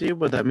happen to you,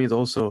 but that means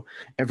also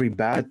every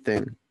bad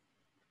thing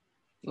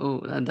Oh,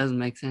 that doesn't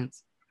make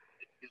sense.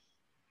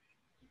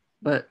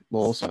 But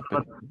will also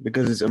happen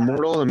because it's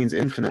immortal. That means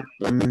infinite.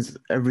 That means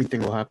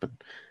everything will happen.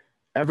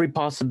 Every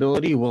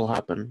possibility will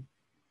happen.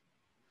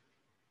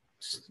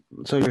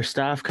 So your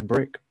staff could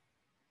break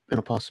in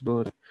a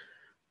possibility.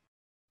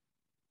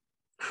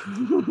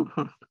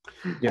 You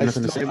have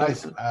nothing to say about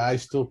it? I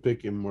still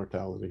pick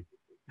immortality.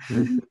 I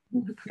think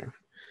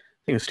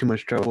it's too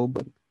much trouble,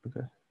 but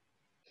Okay.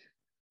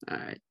 All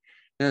right.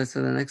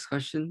 So the next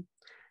question,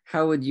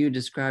 how would you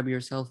describe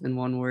yourself in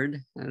one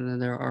word? And then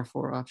there are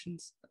 4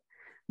 options: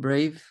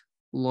 brave,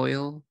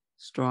 loyal,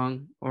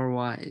 strong, or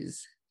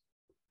wise.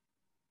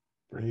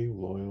 Brave,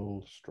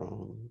 loyal,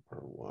 strong, or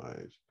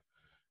wise.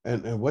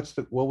 And what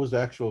was the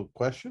actual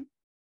question?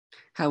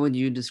 How would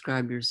you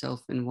describe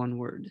yourself in one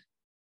word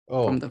from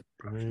Oh, the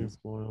brave, options?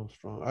 loyal,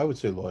 strong. I would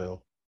say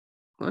loyal.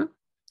 What?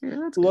 Yeah,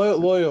 that's good.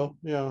 Loyal.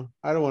 Yeah.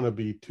 I don't want to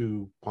be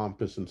too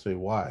pompous and say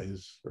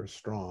wise or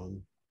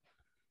strong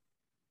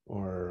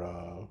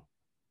or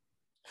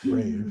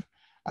brave.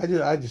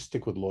 I just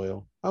stick with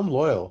loyal. I'm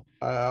loyal.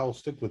 I'll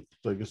stick with,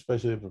 like,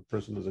 especially if a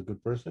person is a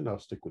good person, I'll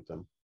stick with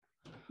them.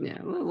 Yeah,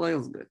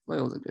 loyal's good.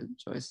 Loyal's a good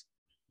choice.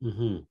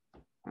 Mm-hmm.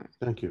 All right.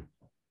 Thank you.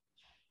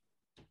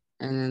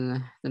 And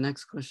then the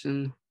next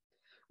question,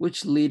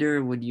 which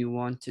leader would you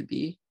want to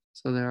be?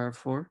 So there are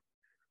 4.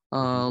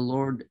 Mhm.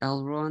 Lord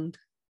Elrond.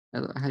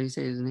 How do you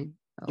say his name?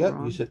 Yep,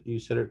 you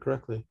Elrond. said it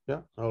correctly.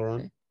 Yeah, Elrond.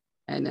 Okay.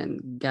 And then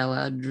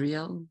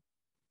Galadriel,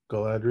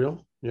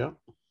 Galadriel. Yeah.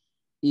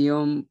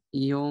 Eomer,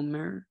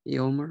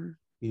 Eomer.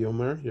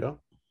 Yeah.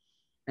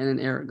 and then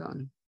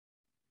Aragon.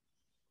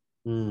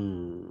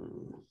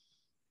 Hmm.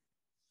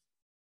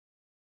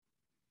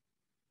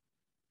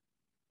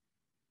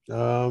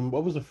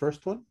 What was the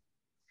first one?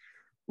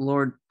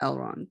 Lord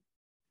Elrond.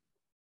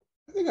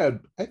 I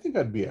think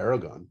I'd be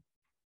Aragon.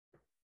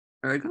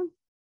 Aragon?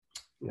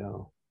 Yeah.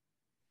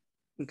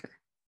 Okay.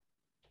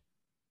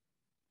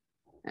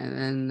 And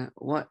then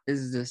what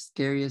is the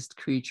scariest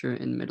creature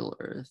in Middle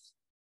Earth?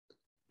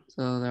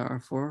 So there are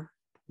 4: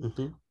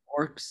 Mm-hmm.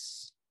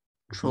 orcs,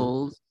 Mm-hmm.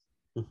 trolls,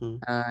 Mm-hmm.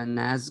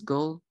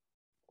 Nazgul,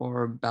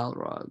 or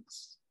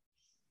Balrogs.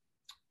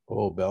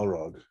 Oh,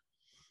 Balrog.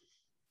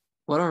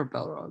 What are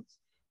Balrogs?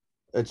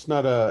 It's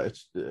not a.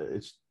 It's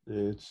the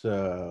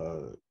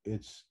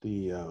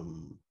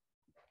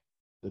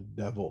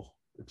devil.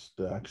 It's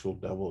the actual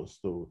devil.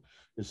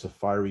 It's a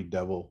fiery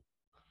devil,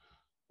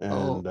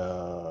 Oh, and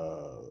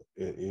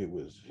it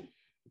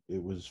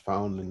was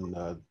found in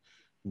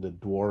the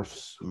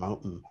dwarf's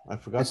mountain. I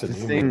forgot It's the the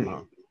name of the thing.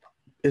 mountain.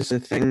 It's the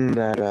thing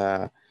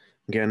that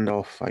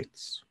Gandalf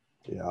fights.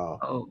 Yeah,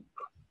 oh,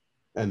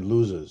 and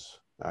loses,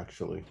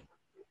 actually.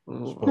 oh,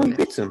 No, he Spoiler okay.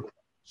 beats him.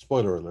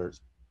 spoiler alert.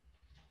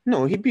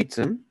 No, he beats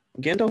him.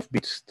 Gandalf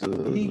beats He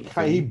the he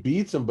thing.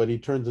 beats him, but he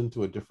turns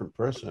into a different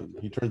person.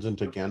 He turns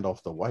into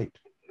Gandalf the White.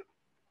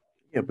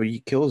 Yeah, but he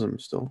kills him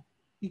still.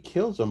 He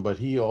kills him, but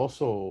he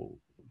also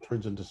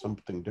turns into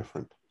something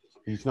different.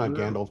 He's not Ooh,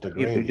 Gandalf the Yeah,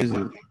 Grey because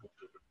anymore.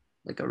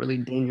 like a really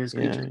dangerous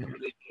creature.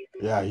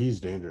 yeah, Yeah, he's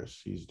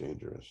dangerous. He's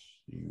dangerous.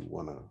 You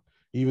wanna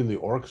Even the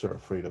orcs are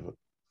afraid of it.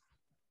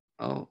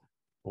 Oh,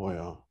 Oh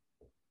yeah.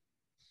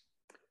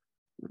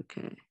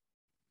 okay.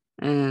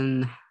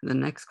 And the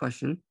next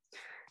question,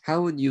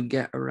 how would you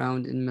get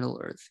around in Middle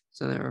Earth?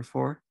 So there are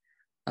 4: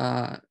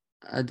 uh,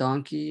 a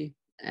donkey,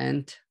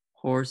 ant,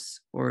 horse,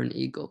 or an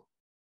eagle.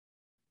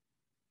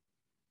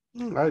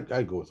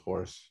 I'd go with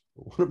horse.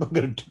 What am I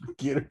gonna do?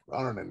 Get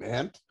around an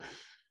ant?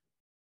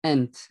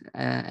 An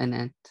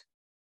ant.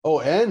 Oh,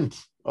 ant.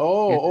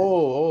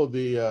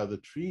 Yeah, The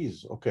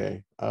trees.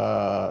 Okay.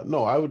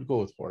 No, I would go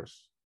with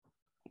horse.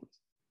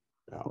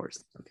 Yeah,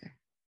 horse. Okay.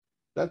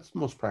 that's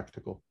most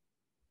practical.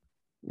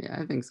 Yeah,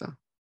 I think so.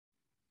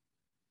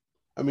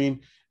 I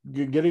mean,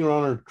 getting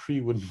around a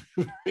tree wouldn't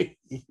be very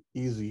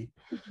easy.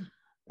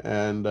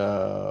 And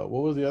what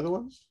was the other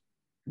ones?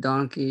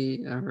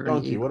 Donkey or an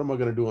Donkey. eagle. What am I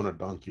gonna do on a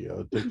donkey? It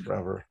would take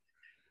forever.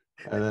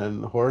 And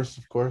then horse,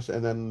 of course.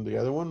 And then the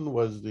other one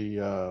was the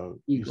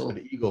you said Eagle.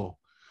 eagle.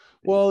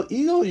 Well,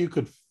 eagle, you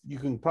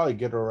can probably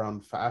get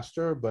around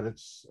faster, but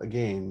it's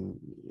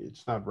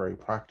not very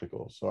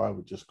practical. So I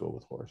would just go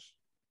with horse.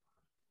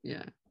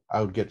 Yeah. I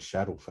would get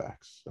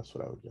Shadowfax. That's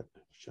what I would get.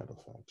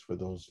 Shadowfax. For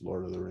those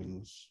Lord of the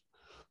Rings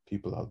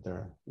people out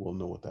there will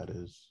know what that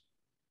is.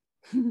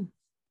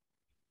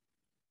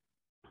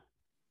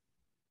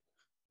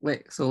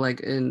 Wait, so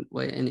like an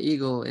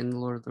eagle in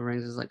Lord of the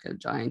Rings is like a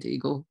giant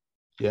eagle?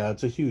 Yeah,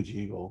 it's a huge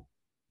eagle. Oh,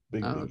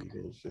 Big okay.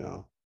 eagles, yeah.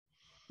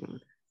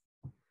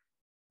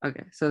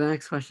 Okay, so the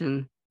next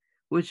question,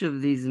 which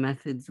of these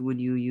methods would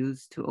you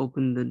use to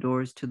open the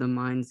doors to the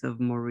mines of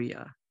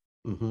Moria?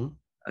 Mm-hmm.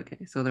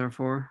 Okay, so there are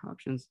 4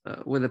 options,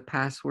 with a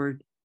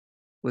password,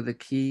 with a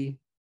key,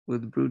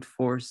 with brute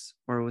force,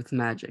 or with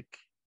magic.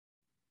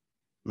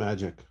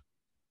 Magic.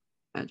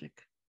 Magic.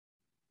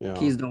 Yeah.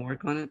 Keys don't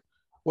work on it.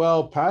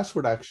 Well,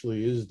 password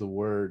actually is the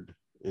word,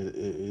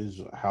 is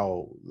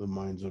how the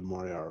minds of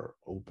Moria are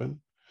open.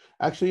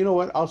 Actually, you know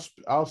what?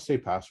 I'll say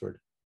password.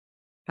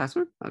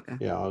 Password? Okay.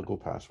 Yeah, I'll go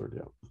password.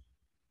 Yeah.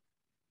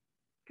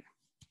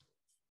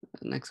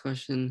 Next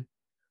question.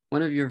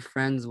 One of your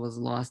friends was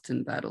lost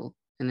in battle,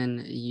 and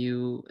then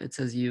it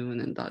says you, and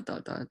then dot,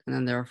 dot, dot. And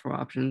then there are 4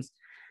 options.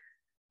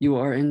 You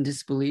are in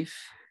disbelief,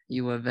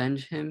 you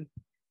avenge him,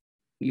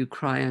 you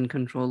cry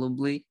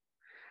uncontrollably,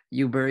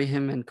 you bury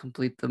him and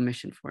complete the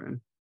mission for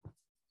him.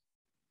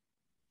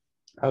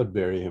 I would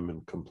bury him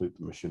and complete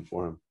the mission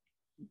for him.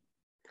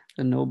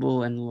 A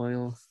noble and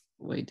loyal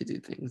way to do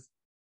things.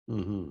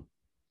 Mm-hmm.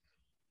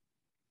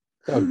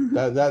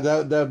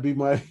 That'd be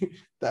my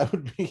that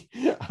would be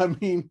I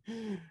mean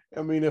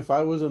if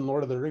I was in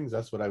Lord of the Rings,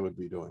 that's what I would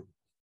be doing.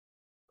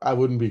 I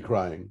wouldn't be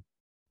crying.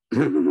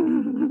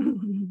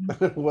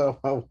 Well,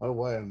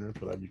 why on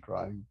earth would I be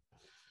crying?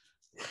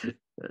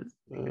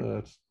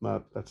 That's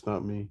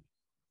not me.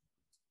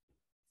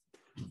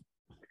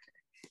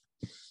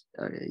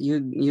 Okay,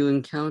 you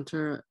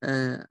encounter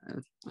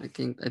I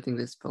think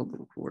they spelled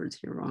the words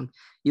here wrong.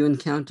 You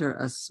encounter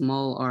a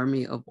small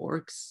army of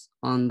orcs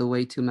on the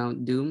way to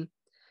Mount Doom.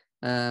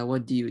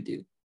 What do you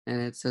do?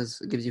 And it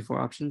gives you four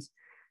options.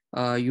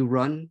 You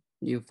run,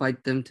 you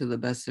fight them to the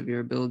best of your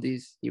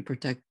abilities, you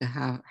protect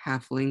the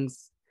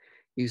halflings,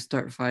 you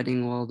start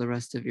fighting while the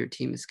rest of your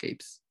team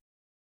escapes.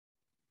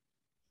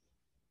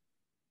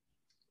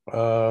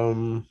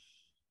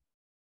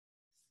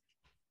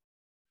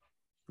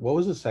 What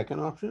was the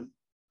second option?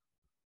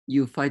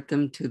 You fight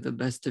them to the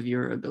best of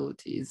your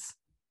abilities.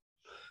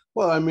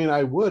 Well, I mean,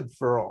 I would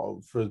for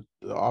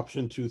the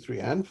option 2, 3,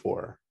 and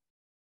 4.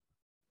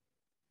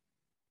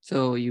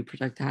 So you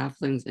protect the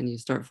halflings and you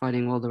start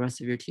fighting while the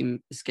rest of your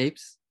team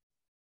escapes.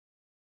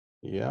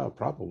 Yeah,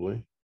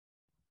 probably.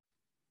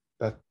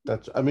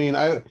 That's. I mean,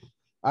 I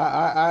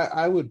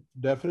would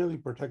definitely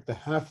protect the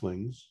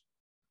halflings.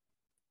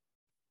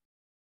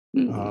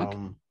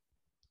 Okay.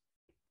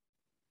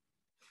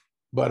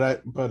 But I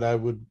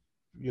would,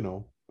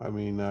 I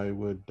mean, I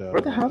would. What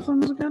are the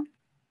halflings again?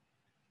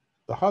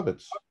 The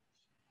hobbits.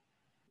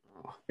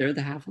 They're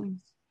the halflings.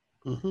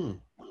 Mm-hmm.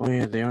 Oh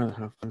yeah, they are the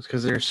halflings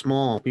because they're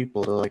small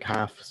people. They're like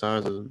half the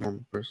size of a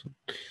normal person.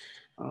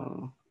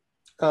 Oh.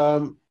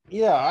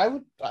 Yeah,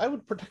 I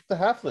would protect the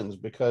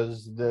halflings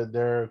because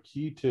they're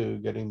key to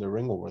getting the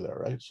ring over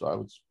there, right? So I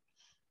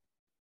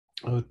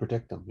would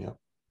protect them. Yeah.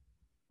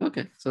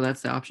 Okay, so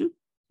that's the option.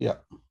 Yeah.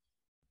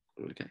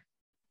 Okay.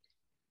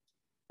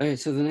 All right,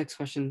 so the next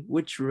question,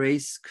 which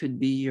race could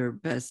be your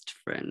best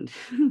friend?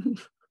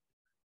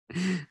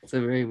 It's a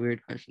very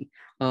weird question.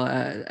 Well,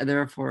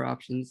 there are four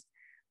options.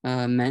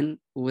 Men,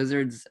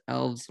 wizards,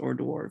 elves, or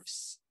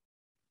dwarfs.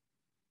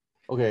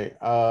 Okay.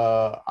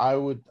 I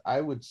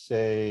would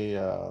say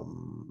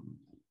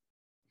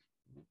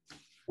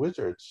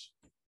wizards.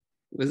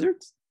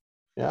 Wizards?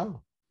 Yeah.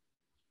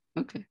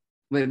 Okay.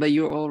 But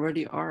you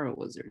already are a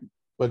wizard.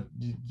 But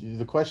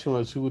the question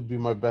was who would be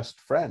my best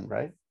friend,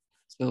 right?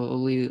 So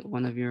only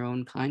one of your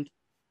own kind?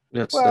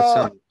 That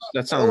Well, sounds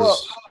that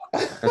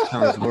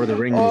sounds Lord of the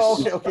Rings.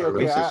 Oh, okay.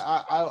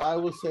 Racist. I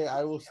will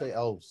say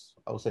elves.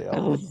 I will say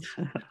elves.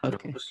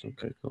 Okay.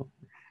 Okay, cool.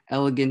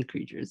 Elegant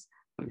creatures.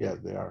 Okay. Yeah,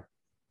 they are.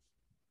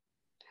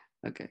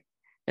 Okay.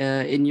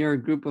 In your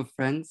group of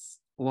friends,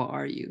 what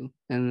are you?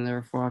 And there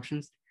are four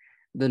options: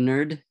 the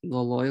nerd, the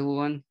loyal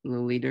one, the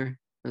leader,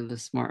 or the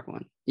smart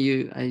one.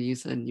 You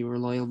said you were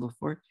loyal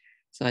before,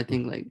 so I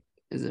think like,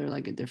 is there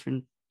like a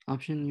different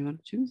option you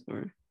want to choose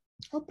or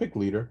I'll pick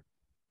leader.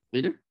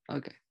 leader?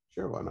 Okay.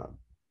 Sure, why not?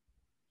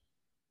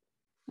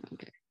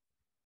 Okay.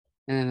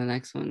 And then the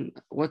next one: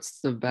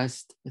 what's the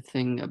best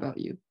thing about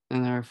you?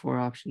 And there are four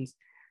options: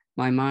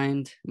 my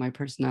mind, my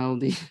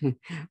personality,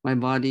 my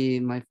body,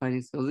 my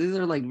fighting skills. These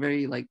are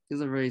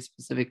very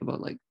specific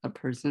about like a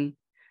person.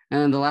 And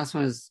then the last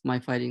one is my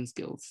fighting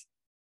skills.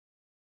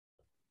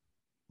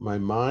 My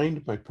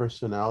mind, my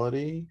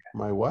personality,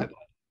 my what?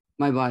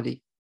 My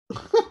body.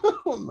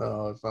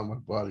 No, it's not my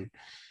body.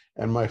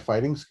 And my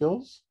fighting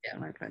skills? Yeah,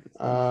 my fighting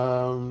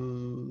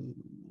skills.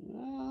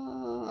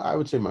 I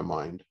would say my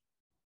mind.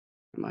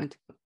 My mind.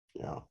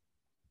 Yeah.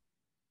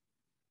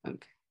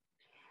 Okay.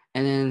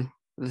 And then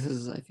this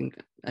is I think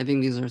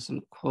these are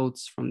some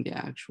quotes from the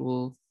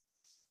actual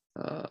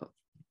uh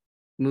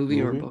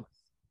movie or Movie? book.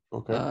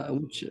 Okay.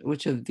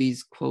 Which of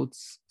these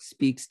quotes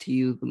speaks to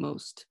you the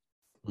most?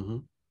 Mm-hmm.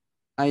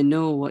 I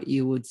know what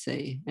you would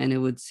say, and it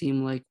would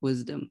seem like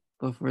wisdom,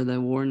 but for the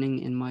warning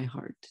in my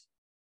heart.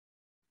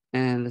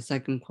 And the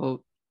second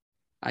quote,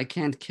 I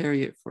can't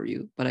carry it for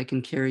you, but I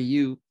can carry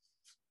you.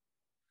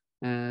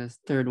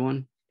 Third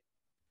one,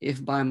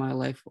 if by my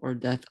life or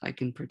death I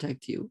can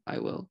protect you, I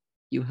will.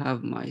 You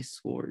have my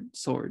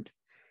sword.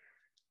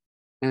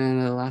 And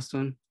then the last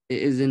one,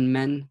 it is in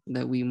men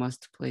that we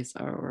must place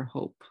our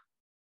hope.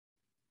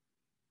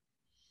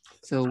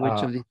 So which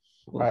Uh, of these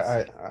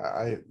quotes?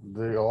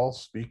 they all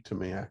speak to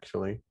me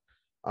actually.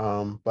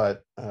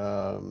 But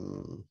I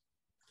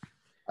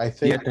You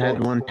think have to have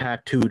one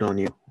tattooed on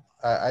you.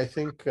 I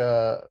think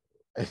I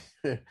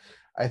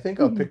think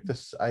I'll pick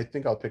this. I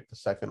think I'll pick the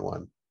second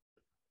one.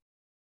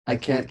 I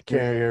can't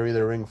carry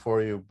the ring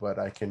for you, but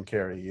I can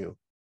carry you.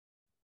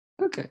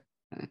 Okay.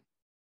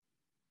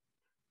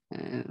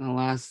 And the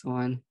last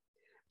one,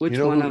 which You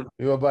know one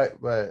who? of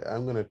But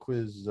I'm gonna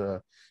quiz.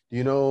 Do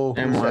you know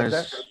who said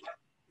that?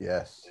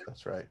 Yes,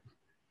 that's right.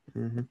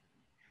 Mm-hmm.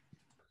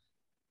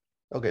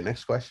 Okay,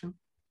 next question.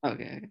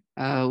 Okay.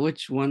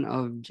 Which one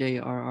of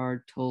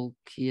J.R.R.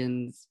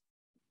 Tolkien's,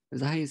 is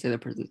that how you say the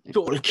person's name?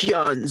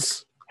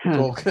 Tolkien's.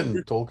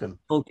 Tolkien. Tolkien.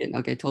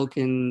 Okay,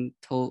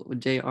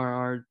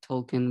 J.R.R.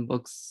 Tolkien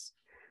books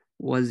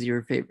was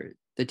your favorite?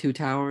 The Two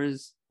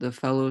Towers, The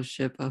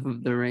Fellowship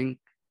of the Ring,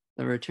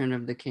 The Return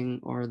of the King,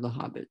 or The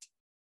Hobbit?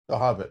 The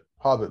Hobbit.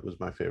 Hobbit was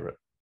my favorite.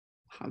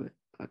 Hobbit.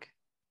 Okay.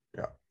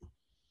 Yeah.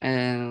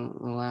 And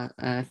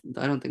I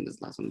don't think this is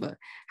the last one, but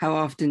how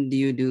often do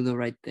you do the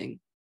right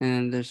thing?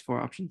 And there's 4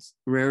 options: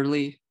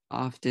 rarely,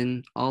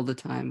 often, all the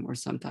time, or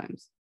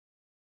sometimes.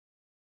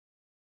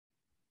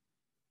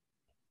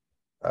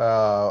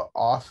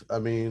 I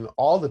mean,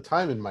 all the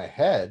time in my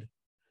head,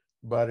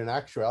 but in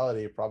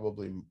actuality,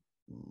 probably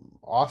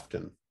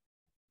often.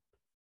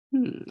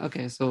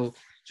 Okay, so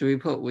should we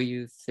put what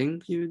you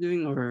think you're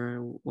doing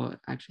or what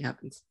actually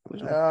happens?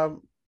 Which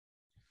one?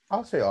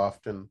 I'll say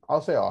often.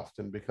 I'll say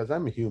often because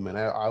I'm a human.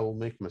 I will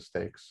make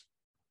mistakes.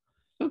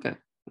 Okay.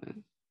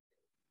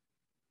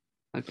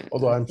 Okay.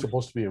 Although I'm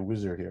supposed to be a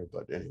wizard here,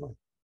 but anyway.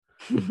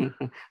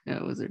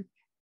 Yeah, wizard.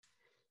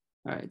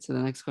 All right. So the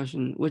next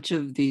question: which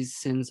of these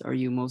sins are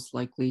you most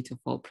likely to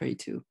fall prey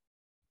to?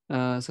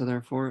 So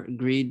therefore,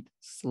 greed,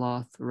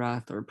 sloth,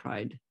 wrath, or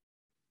pride.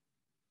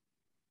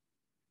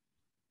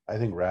 I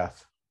think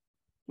wrath.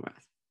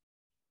 Wrath.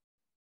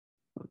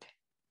 Okay.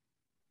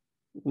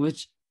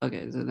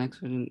 Okay, the next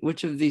question.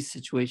 Which of these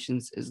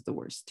situations is the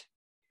worst?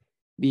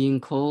 Being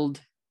cold,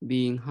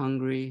 being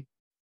hungry,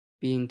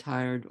 being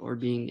tired, or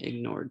being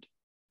ignored?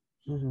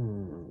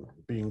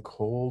 Being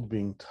cold,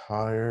 being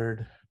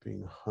tired,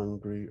 being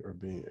hungry, or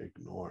being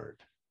ignored.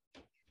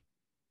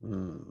 I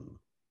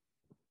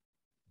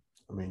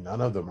mean,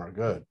 none of them are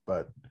good,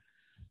 but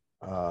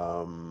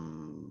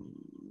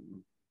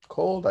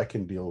cold I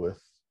can deal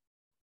with.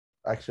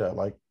 Actually, I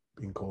like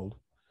being cold.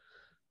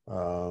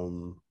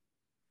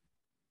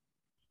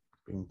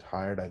 Being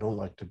tired, I don't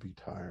like to be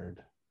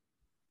tired.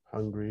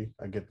 Hungry,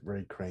 I get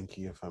very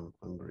cranky if I'm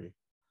hungry.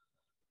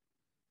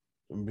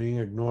 And being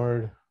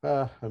ignored,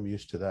 I'm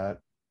used to that.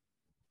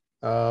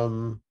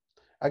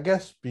 I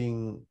guess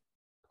being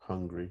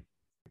hungry.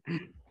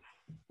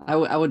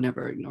 I would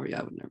never ignore you.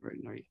 I would never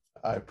ignore you.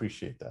 I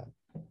appreciate that.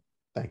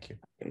 Thank you.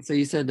 Okay, so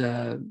you said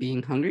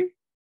being hungry?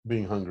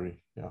 Being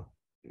hungry, yeah.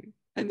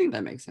 I think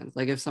that makes sense.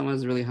 Like if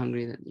someone's really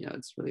hungry, then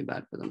it's really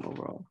bad for them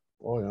overall.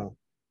 Oh yeah.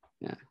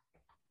 Yeah.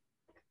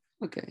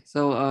 Okay.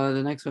 So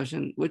the next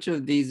question: which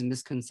of these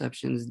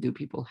misconceptions do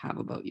people have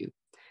about you?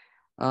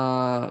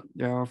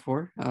 There are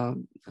 4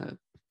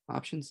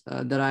 options.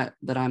 That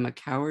I'm a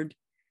coward,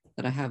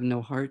 that I have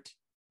no heart,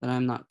 that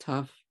I'm not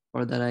tough,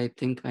 or that I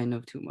think I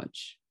know too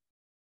much.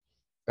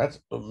 That's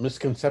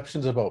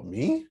misconceptions about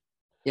me?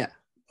 Yeah.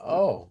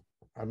 Oh,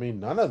 I mean,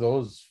 none of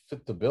those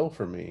fit the bill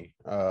for me.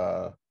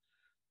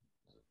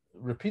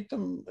 Repeat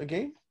them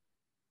again.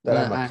 That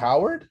I'm That a I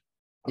coward?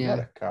 I'm not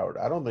yeah. a coward.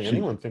 I don't think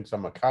anyone thinks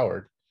I'm a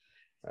coward.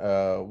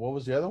 What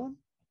was the other one?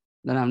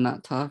 That I'm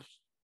not tough,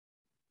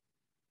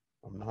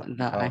 I'm not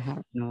that I tough.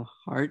 have no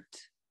heart,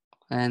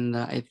 and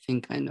that I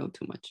think I know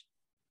too much.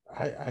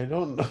 I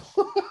don't know.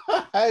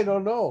 I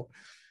don't know.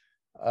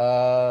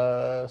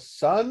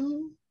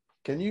 Son,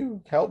 can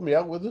you help me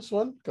out with this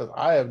one? Because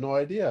I have no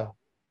idea.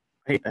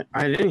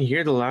 I didn't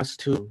hear the last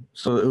 2.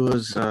 So it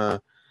was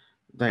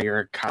that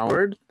you're a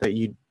coward, that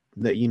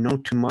you know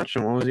too much,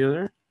 and what was the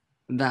other?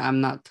 That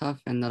I'm not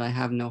tough and that I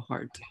have no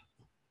heart.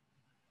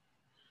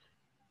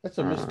 That's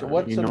a You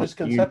what's a know you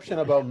misconception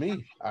about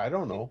me? I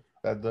don't know.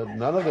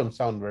 None of them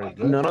sound very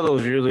good. none of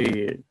those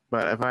really.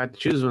 But if I had to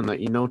choose one, that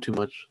you know too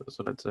much, that's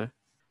what I'd say.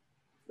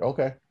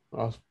 Okay,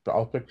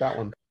 I'll pick that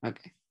one.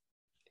 Okay.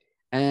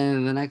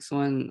 And the next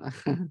one,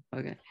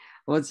 okay.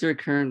 What's your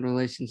current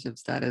relationship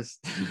status?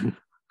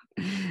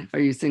 Are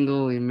you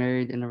single, are you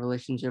married, in a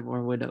relationship,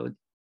 or widowed?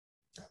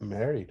 I'm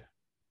married.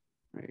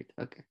 Married.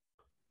 Okay.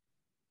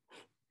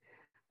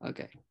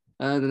 Okay.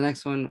 The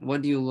next one,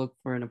 what do you look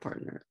for in a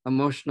partner?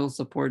 Emotional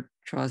support,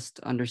 trust,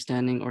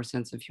 understanding, or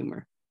sense of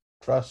humor?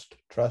 Trust,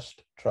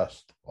 trust,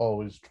 trust.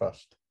 Always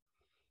trust.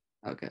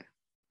 Okay.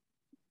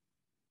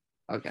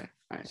 Okay.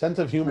 All right. Sense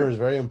of humor is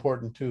very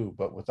important too,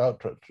 but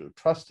without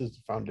trust is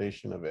the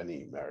foundation of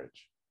any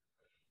marriage.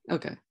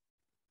 Okay.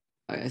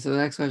 Okay. So the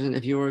next question,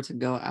 if you were to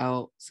go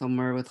out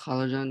somewhere with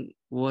Khalajan,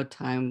 what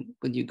time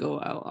would you go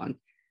out on?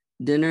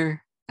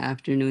 Dinner,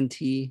 afternoon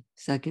tea,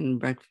 second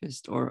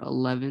breakfast, or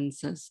 11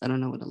 says? I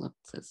don't know what 11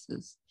 says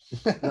is.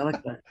 Is that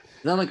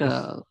like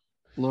a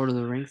Lord of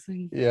the Rings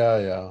thing?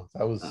 Yeah.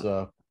 That was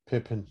Oh.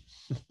 Pippin.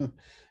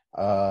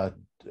 uh,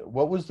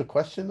 what was the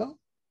question though?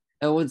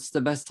 What's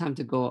the best time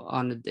to go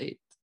on a date?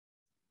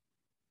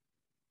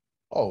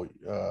 Oh,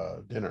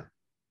 dinner.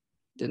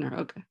 Dinner.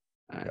 Okay.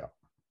 All right.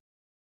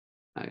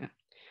 Yeah. Okay.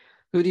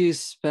 Who do you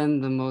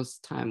spend the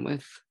most time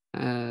with?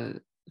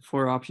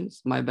 4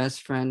 options: my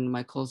best friend,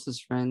 my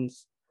closest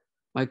friends,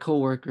 my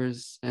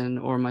coworkers, and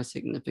or my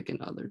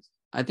significant others.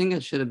 I think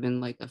it should have been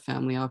like a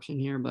family option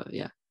here, but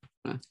yeah.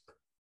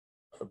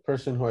 A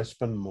person who I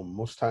spend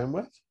most time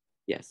with,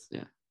 Yes,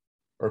 yeah.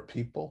 or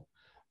people.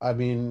 I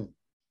mean,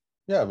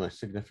 yeah, my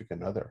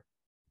significant other.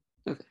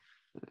 Okay.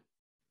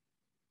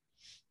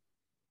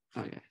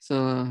 Okay. So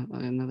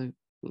another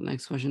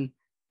next question.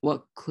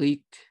 What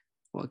clique?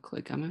 What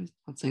clique? I'm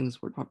not saying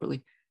this word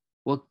properly.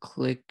 What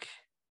clique?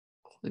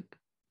 Clique.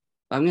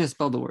 I'm gonna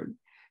spell the word.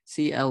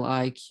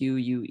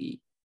 CLIQUE.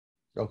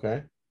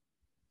 Okay.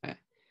 Okay.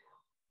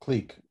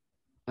 Clique.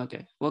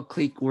 Okay. What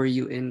clique were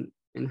you in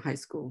in high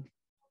school?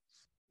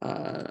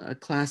 A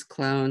class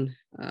clown,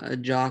 a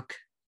jock,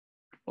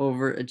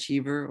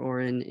 overachiever,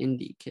 or an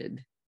indie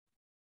kid?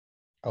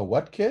 A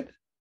what kid?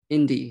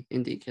 Indie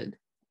kid.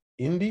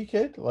 Indie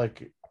kid?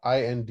 Like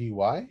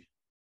INDY?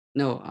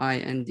 No,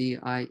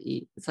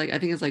 INDIE. It's like I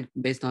think it's like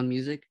based on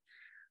music,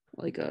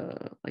 like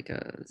a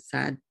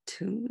sad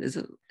tune. Is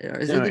it?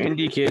 Is No, it the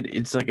indie kid,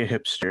 it's like a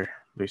hipster,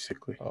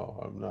 basically. Oh,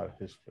 I'm not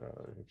a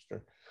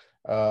hipster.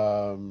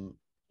 Um,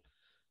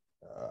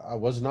 I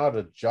was not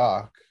a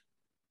jock.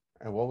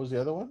 And what was the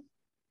other one?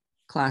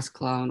 class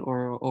clown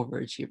or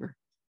overachiever?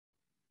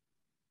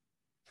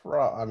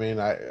 I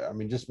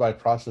mean, just by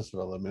process of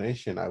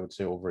elimination, I would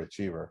say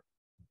overachiever.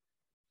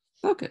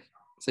 Okay,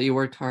 so you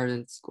worked hard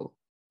in school.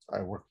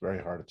 I worked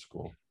very hard at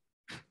school.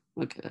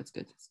 Okay, that's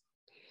good.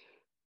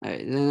 All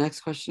right, the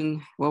next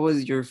question. What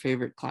was your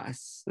favorite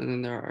class? And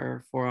then there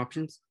are four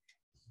options: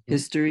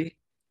 history,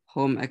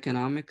 home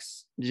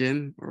economics,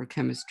 gym, or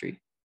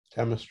chemistry.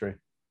 Chemistry.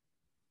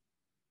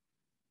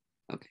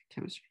 Okay,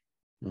 chemistry.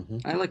 Mm-hmm.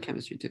 I like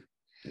chemistry too.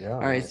 Yeah. All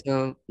right,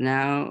 so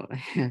now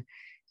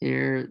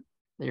here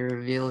they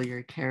reveal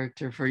your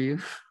character for you.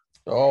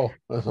 Oh,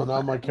 so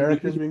now my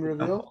character is being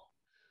revealed?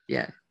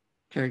 Yeah,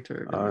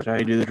 character reveal. Should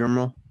I do the drum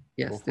roll?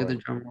 Yes, Go do for the it.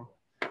 drum roll.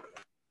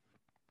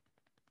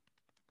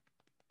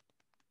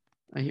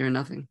 I hear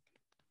nothing.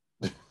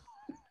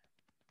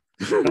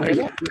 Are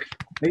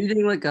you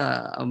doing like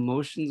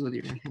emotions with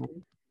your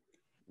hand?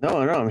 No,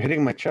 I'm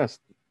hitting my chest.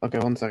 Okay,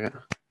 1 second.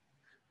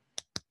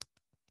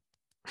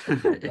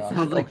 It Gosh.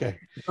 sounds like Okay.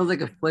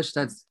 a fish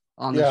that's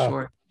on the Yeah.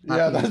 shore.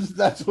 Yeah, flapping.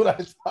 that's what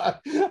I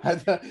thought. I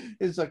thought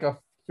it's like a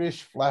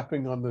fish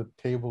flapping on the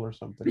table or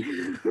something.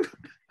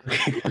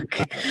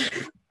 Okay.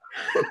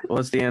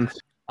 What's the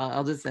answer?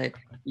 I'll just say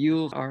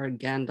you are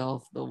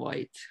Gandalf the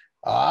White.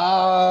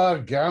 Ah,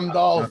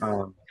 Gandalf.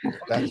 Um,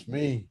 That's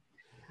me.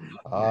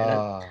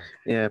 Ah,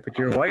 yeah, but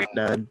you're white,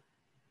 Dad.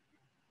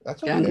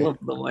 that's okay. Gandalf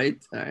the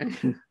White. All right.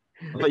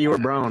 I thought you were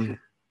brown.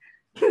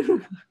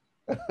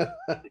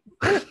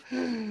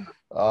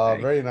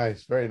 Very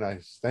nice, very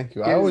nice. Thank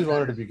you. I Here's always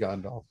wanted to be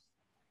Gandalf.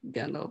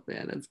 Gandalf.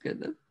 Yeah, that's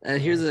good.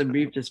 Here's a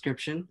brief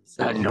description.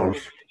 I So, know.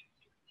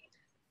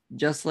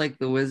 just like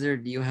the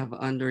wizard, you have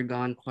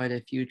undergone quite a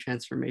few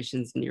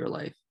transformations in your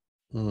life.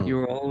 Hmm. You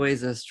were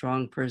always a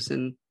strong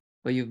person,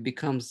 but you've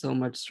become so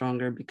much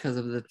stronger because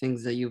of the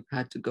things that you've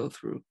had to go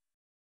through.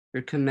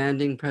 Your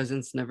commanding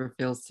presence never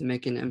fails to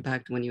make an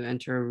impact when you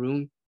enter a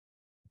room.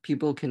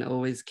 People can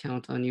always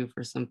count on you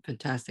for some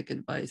fantastic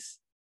advice,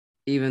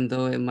 even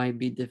though it might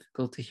be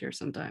difficult to hear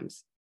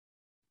sometimes.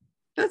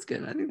 That's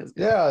good. I think that's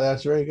good. Yeah,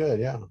 that's very good.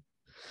 Yeah.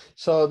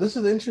 So this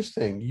is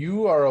interesting.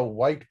 You are a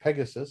white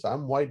Pegasus.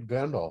 I'm white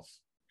Gandalf.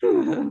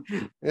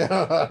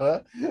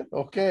 Yeah.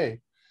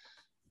 Okay.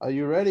 Are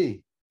you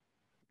ready?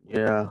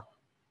 Yeah.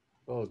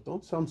 Oh,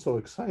 don't sound so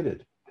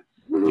excited.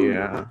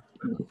 Yeah.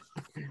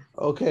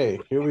 Okay,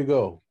 here we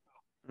go.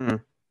 Hmm.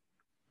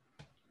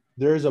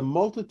 There's a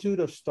multitude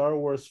of Star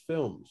Wars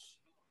films.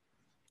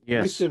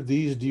 Yes. Which of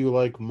these do you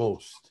like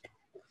most?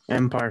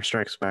 Empire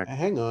Strikes Back.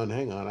 Hang on.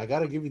 I got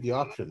to give you the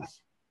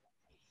options.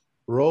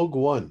 Rogue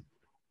One,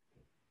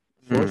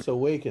 Force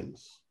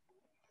Awakens,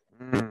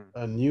 Mm.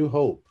 A New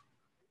Hope,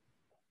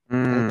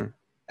 Mm.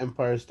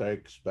 Empire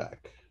Strikes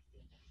Back.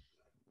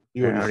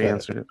 You I already already said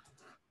answered it.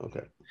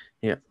 Okay.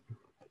 Yeah.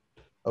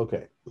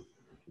 Okay.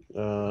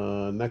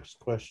 Next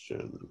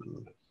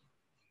question.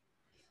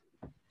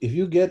 If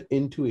you get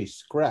into a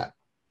scrap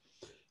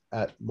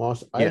at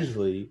Moss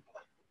Eisley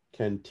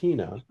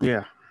Cantina,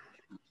 Yeah.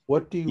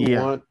 what do you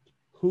want?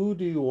 Who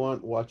do you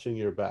want watching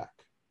your back?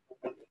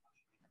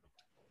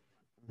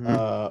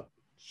 Mhm.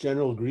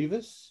 General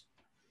Grievous,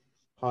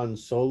 Han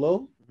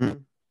Solo,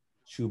 Mhm.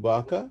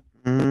 Chewbacca,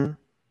 Mhm.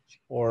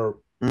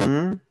 or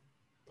Mhm.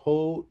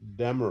 Poe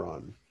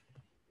Dameron?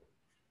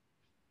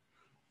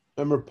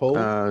 Remember Poe?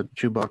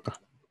 Chewbacca.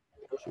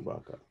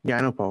 Chewbacca. Yeah,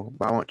 I know Poe,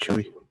 but I want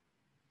Chewie.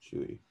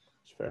 Chewie.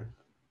 It's fair.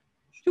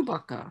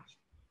 Chewbacca.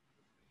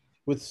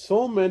 With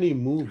so many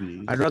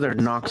movies. I'd rather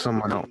knock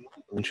someone out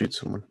than shoot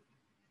someone.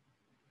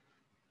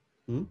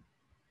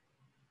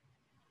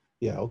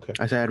 Yeah, okay.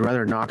 I said I'd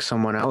rather knock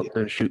someone out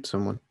than shoot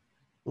someone.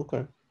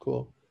 Okay,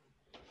 cool.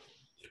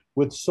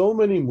 With so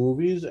many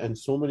movies and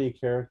so many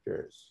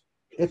characters,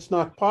 it's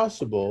not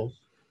possible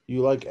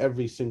you like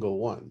every single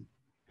one.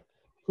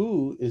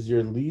 Who is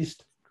your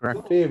least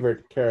Correct.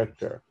 favorite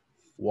character?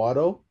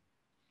 Watto,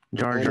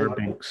 Jar Jar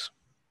Binks.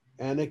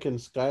 Anakin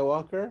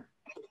Skywalker,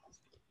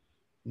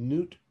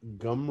 Newt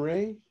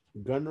Gunray,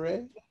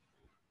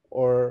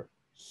 or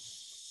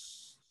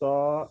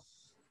Saw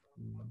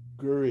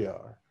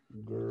Gerrera?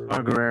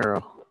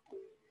 Guerrero.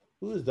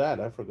 Who is that?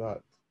 I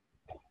forgot.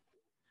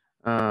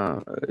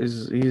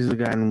 He's the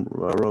guy in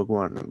Rogue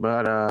One,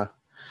 but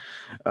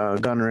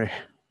Gunray.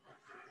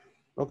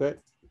 Okay.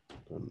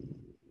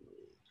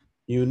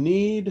 You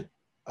need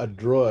a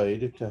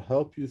droid to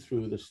help you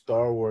through the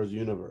Star Wars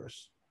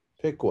universe.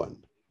 Pick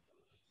one.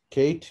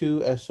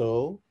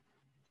 K2SO,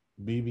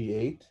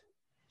 BB-8,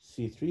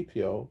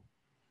 C3PO,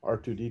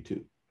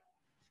 R2D2.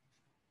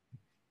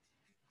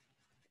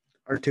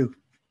 R2.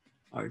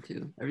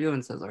 R2.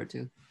 Everyone says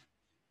R2.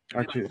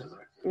 R2.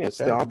 Yeah, it's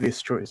Okay. the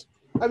obvious choice.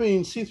 I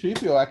mean,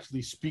 C3PO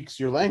actually speaks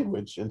your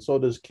language, and so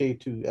does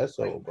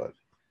K2SO, but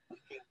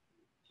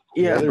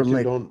the Yeah, other but two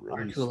like, don't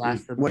really R2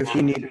 lasts speak. the what if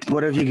you need?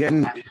 What if you get?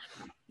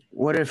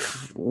 What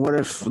if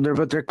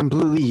they're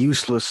completely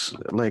useless?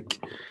 Like,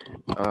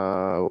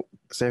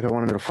 say if I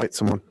wanted to fight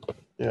someone.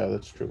 Yeah,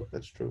 that's true.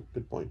 That's true.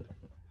 Good point.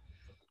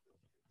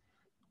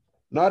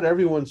 Not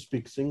everyone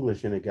speaks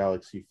English in a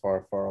galaxy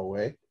far, far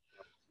away.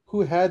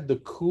 Who had the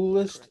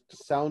coolest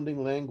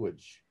sounding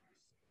language?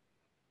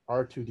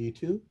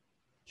 R2D2,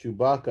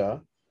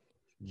 Chewbacca,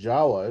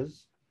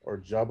 Jawas, or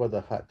Jabba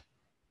the Hutt?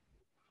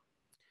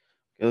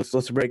 Okay,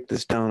 let's break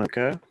this down,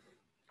 okay?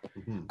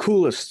 Mhm.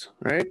 Coolest,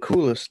 right?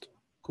 Coolest.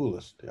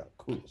 Coolest, yeah,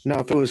 coolest. Now,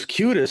 if it was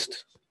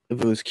cutest,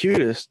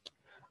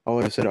 I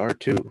would have said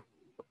R2.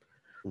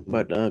 Mhm.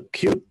 But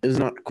cute is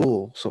not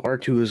cool, so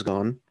R2 is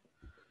gone.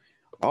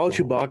 All Oh.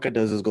 Chewbacca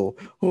does is go,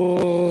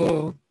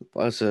 oh,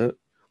 that's it.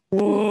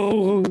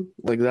 Whoa,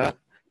 like that.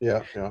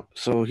 Yeah, yeah.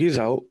 So he's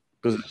out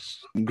because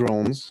it's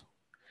groans.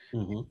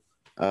 Mhm.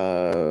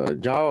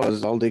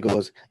 Jawas, all they go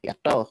is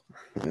yato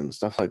and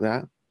stuff like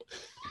that.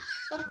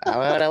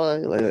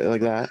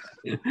 like that.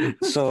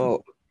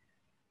 So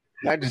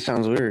that just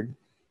sounds weird.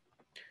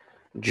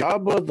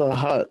 Jabba the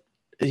Hutt,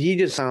 he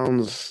just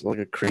sounds like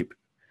a creep.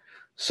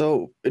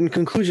 So in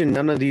conclusion,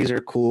 none of these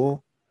are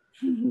cool.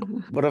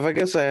 But if I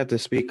guess I had to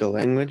speak a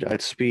language,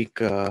 I'd speak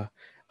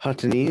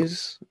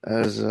Huttonese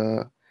as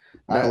that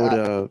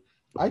would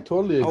I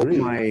totally help agree.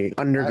 my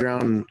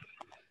underground.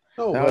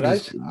 No, That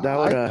but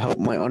would help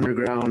my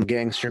underground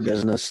gangster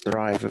business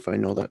thrive if I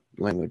know that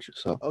language.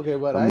 So okay,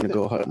 but I'm gonna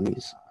go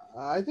Huttonese.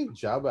 I think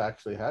Jabba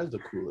actually has the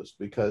coolest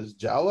because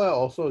Jawa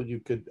also you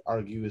could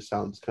argue it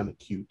sounds kind of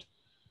cute.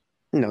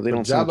 No, they But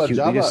don't sound cute.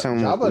 They just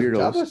sound like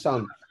weirdos.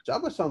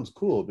 Jabba sounds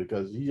cool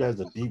because he has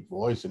a deep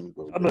voice and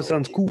goes. Jabba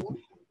sounds cool.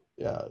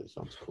 Yeah, it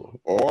sounds cool.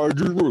 Oh, I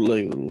just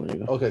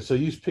like. Okay, so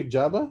you pick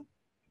Jabba?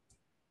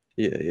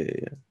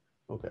 Yeah.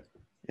 Okay.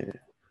 Yeah.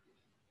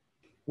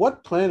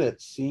 What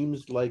planet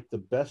seems like the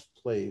best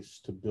place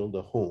to build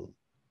a home?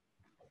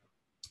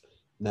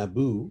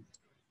 Naboo,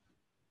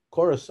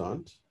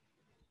 Coruscant,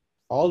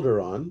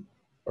 Alderaan,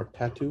 or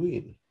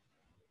Tatooine?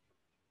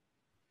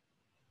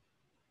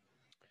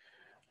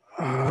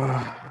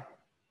 Well,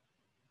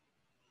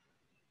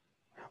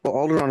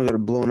 Alderaan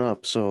got blown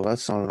up, so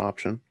that's not an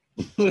option.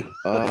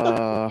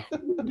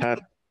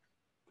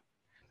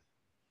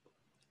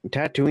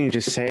 Tatooine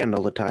just sand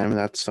all the time.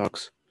 That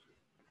sucks.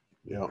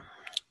 Yeah.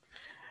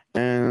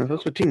 And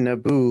that's between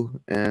Naboo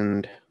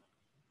and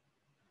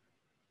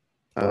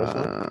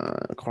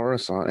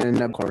Coruscant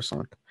and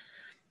Coruscant.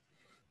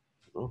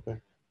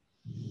 Okay.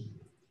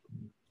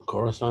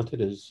 Coruscant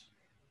it is.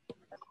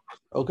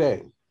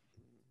 Okay.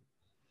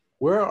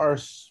 There are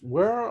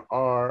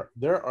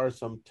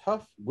some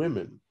tough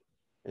women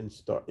in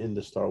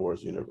the Star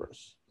Wars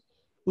universe?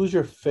 Who's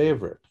your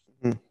favorite?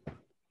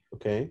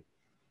 Okay.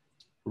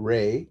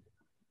 Rey,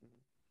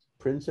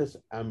 Princess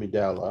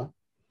Amidala,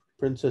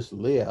 Princess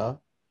Leia,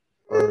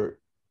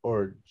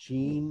 or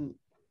Jean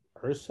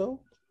Erso?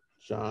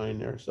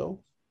 Jean Erso?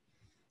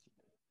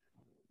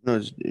 No,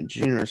 it's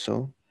Jean or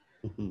so.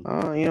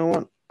 Mm-hmm. You know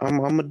what? I'm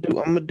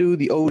gonna do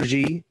the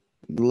OG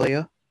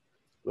Leia.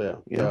 Yeah,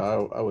 You yeah,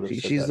 know? I would have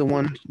said She's that the too.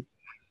 one.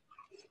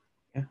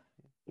 Yeah.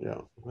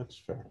 Yeah, that's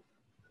fair.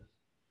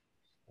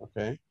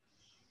 Okay.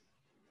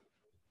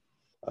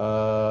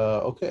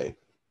 Okay.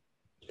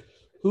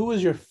 Who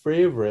is your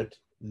favorite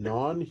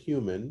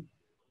non-human,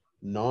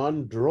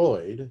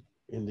 non-droid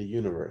in the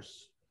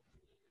universe?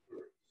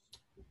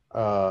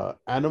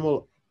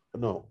 Animal,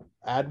 no,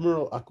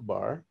 Admiral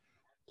Akbar,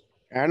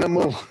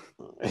 Animal.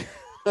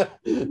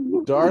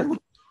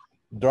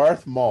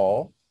 Darth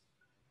Maul,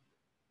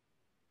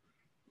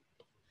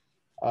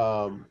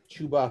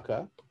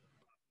 Chewbacca,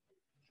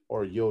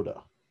 or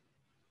Yoda.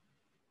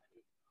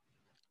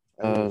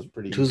 I think it's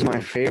pretty Who's easy. my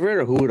favorite,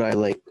 or who would I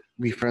like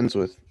be friends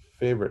with?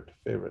 Favorite.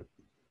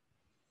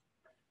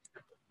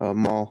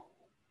 Maul.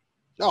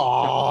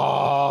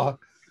 Oh,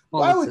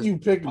 why would you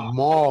pick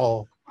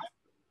Maul?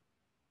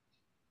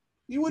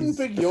 You wouldn't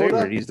pick the Yoda?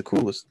 favorite. He's the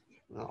coolest.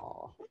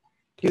 Oh,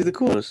 He's the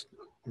coolest.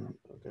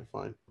 okay,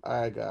 fine.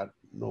 I got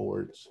no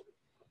words.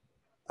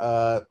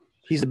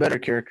 He's the better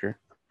character.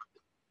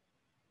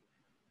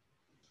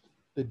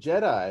 The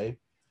Jedi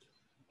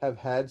have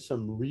had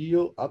some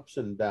real ups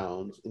and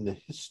downs in the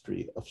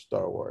history of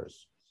Star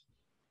Wars.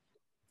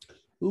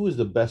 Who is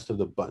the best of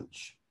the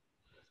bunch?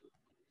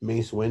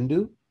 Mace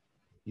Windu,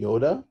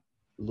 Yoda,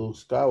 Luke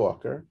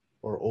Skywalker,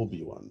 or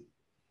Obi-Wan?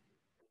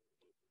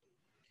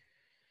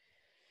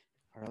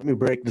 All right, let me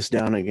break this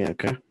down again,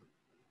 okay?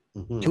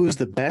 Mm-hmm. Who is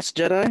the best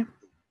Jedi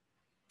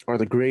or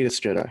the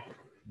greatest Jedi?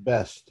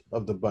 Best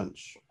of the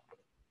bunch.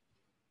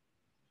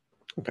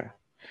 Okay.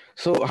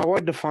 So how I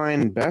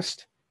define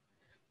best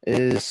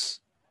is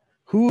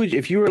who,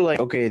 if you were like,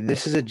 okay,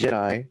 this is a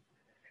Jedi,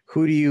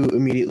 who do you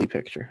immediately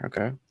picture?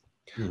 Okay.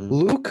 Mm-hmm.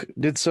 Luke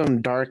did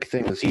some dark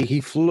things.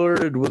 He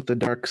flirted with the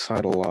dark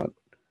side a lot,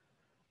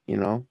 you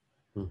know?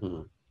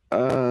 Mm-hmm.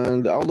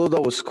 And although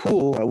that was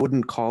cool, I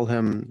wouldn't call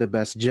him the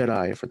best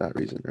Jedi for that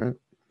reason, right?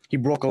 He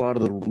broke a lot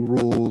of the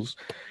rules.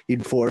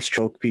 He'd force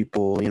choke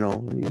people, you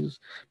know. He's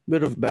a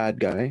bit of a bad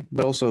guy,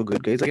 but also a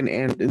good guy. He's like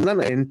he's not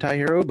an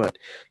anti-hero, but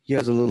he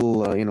has a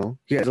little,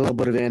 he has a little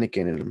bit of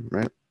Anakin in him,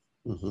 right?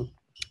 Mm-hmm.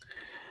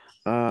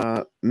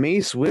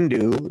 Mace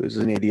Windu is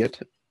an idiot,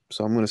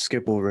 so I'm going to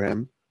skip over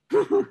him.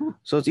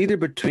 So it's either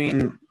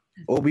between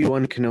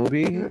Obi-Wan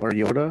Kenobi or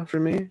Yoda for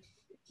me.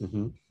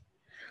 Mm-hmm.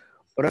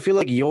 But I feel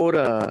like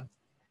Yoda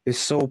is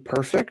so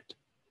perfect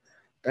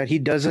that he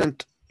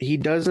doesn't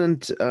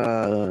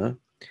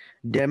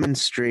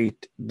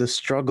demonstrate the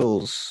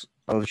struggles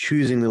of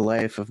choosing the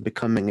life of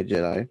becoming a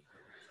Jedi,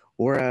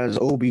 whereas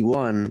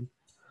Obi-Wan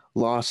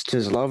lost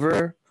his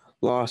lover,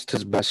 lost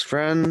his best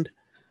friend,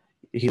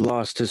 he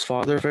lost his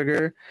father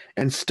figure,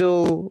 and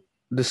still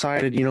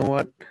decided, you know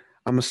what,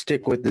 I'm gonna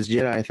stick with this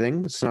Jedi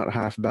thing. It's not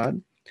half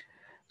bad.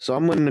 So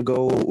I'm gonna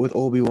go with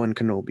Obi-Wan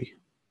Kenobi.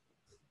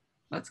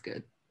 That's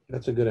good.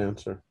 That's a good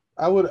answer.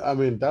 I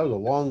mean, that was a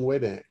long way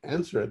to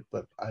answer it,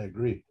 but I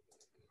agree.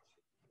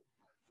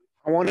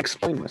 I want to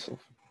explain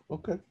myself.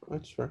 Okay,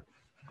 that's fair.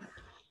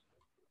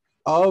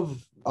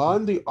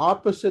 On the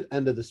opposite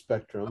end of the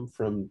spectrum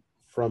from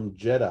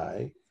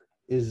Jedi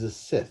is the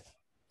Sith.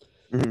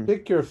 Mhm.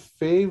 Pick your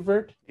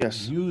favorite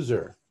Yes.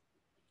 user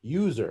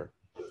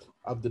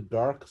of the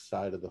dark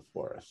side of the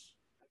Force.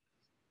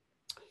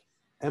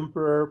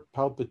 Emperor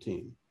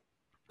Palpatine,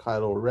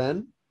 Kylo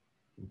Ren,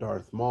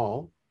 Darth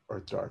Maul, or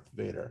Darth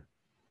Vader.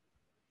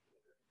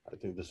 I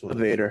think this one.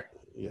 Vader.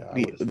 Yeah,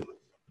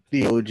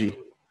 The OG.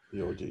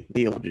 the OG.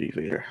 The OG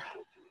Vader.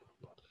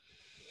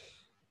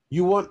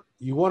 You want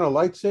a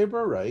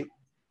lightsaber, right?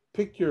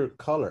 Pick your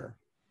color.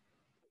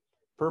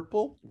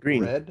 Purple,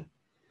 Green. red,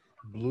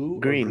 blue,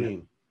 Green. or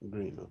green?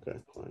 Green. Okay,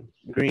 fine.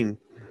 Green.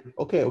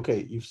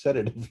 Okay. You've said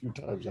it a few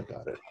times. I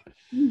got it.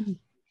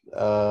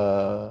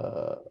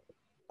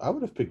 I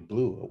would have picked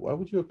blue. Why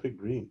would you have picked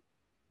green?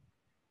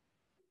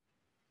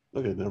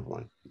 Okay, never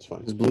mind. It's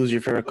fine. Is blue's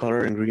your favorite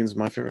color and green's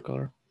my favorite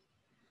color?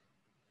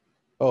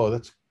 Oh,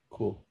 that's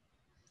cool.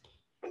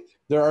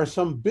 There are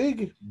some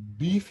big,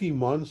 beefy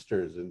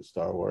monsters in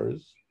Star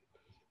Wars.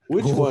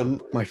 Which one?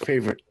 My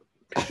favorite.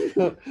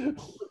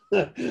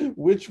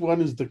 Which one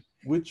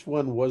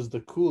was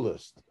the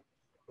coolest?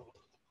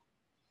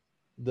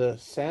 The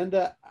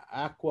Sanda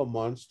Aqua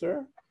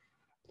Monster,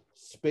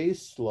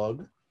 Space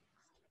Slug,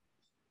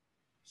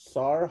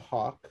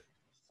 Sarhawk,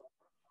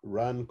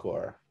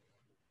 Rancor.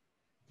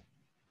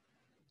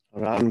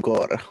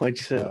 Rancor. Why'd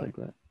you say it like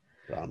that?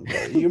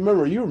 Rancor. You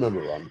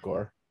remember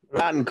Rancor.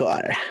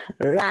 Rancor.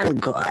 What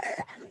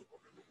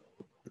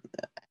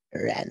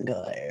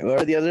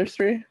are the other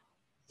three?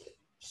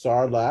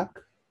 Sarlacc.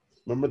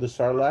 Remember the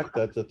Sarlacc?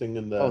 That's the thing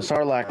in the... Oh,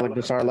 Sarlacc, like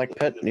the Sarlacc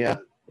pit? Yeah.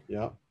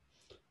 Yeah.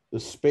 The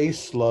Space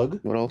Slug.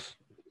 What else?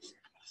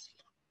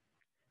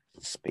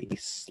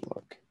 Space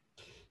Slug.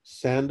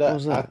 Sanda. What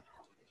was that?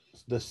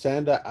 The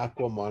Sanda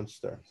Aqua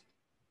Monster.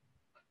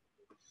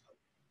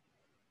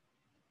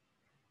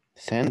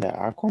 Sanda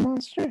Aqua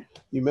Monster?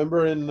 You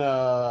remember in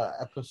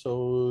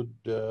episode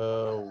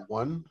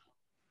 1?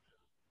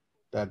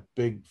 That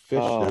big fish?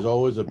 Oh, there's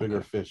always a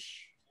bigger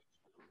fish.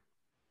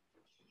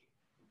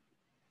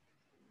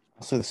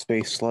 I'll say the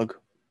Space Slug.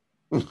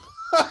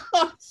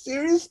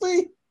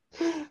 Seriously?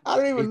 I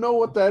don't even know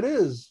what that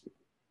is.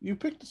 You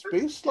picked the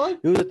Space Slug?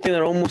 It was the thing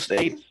that almost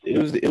ate. It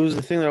was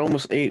the thing that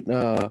almost ate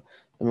the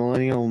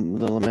Millennium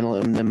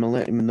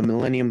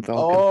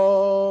Falcon.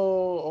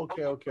 Oh,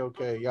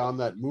 okay. Yeah, on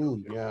that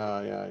moon.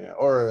 Yeah.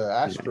 Or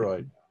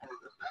asteroid.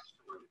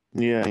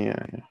 Yeah.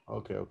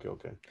 Okay.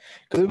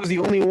 Because it was the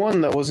only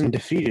one that wasn't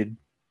defeated.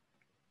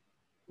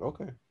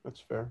 Okay, that's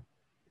fair.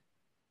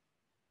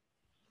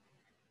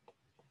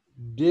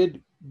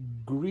 Did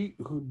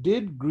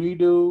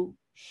Greedo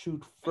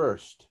shoot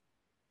first?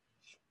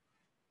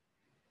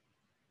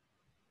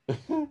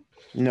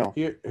 No.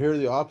 Here are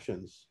the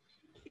options.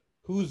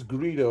 Who's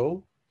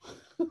Greedo?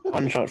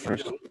 Han shot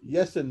first.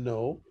 Yes and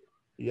no.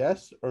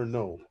 Yes or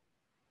no?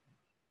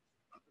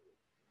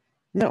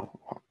 No.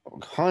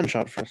 Han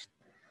shot first.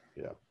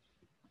 Yeah.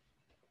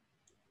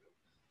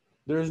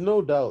 There is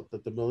no doubt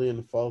that the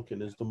Millennium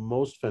Falcon is the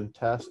most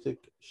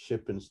fantastic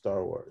ship in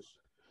Star Wars.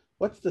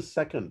 What's the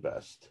second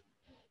best?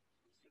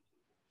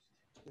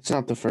 It's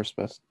not the first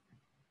best.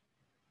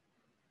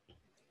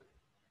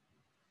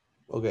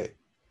 Okay.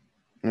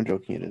 I'm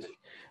joking, it is.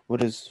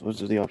 What's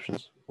the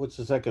options? What's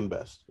the second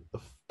best? The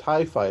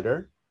TIE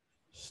Fighter,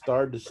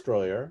 Star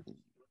Destroyer,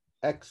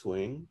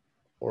 X-Wing,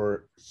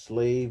 or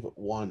Slave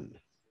One?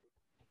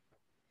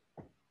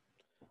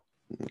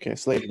 Okay,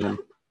 Slave One.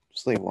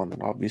 Slave One,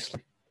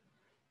 obviously.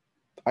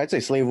 I'd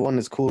say Slave One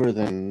is cooler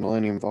than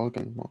Millennium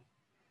Falcon.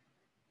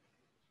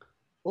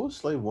 What was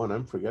Slave One?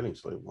 I'm forgetting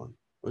Slave One.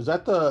 Was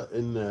that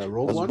in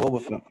Rogue One?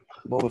 Boba Fett.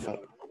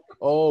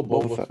 Oh,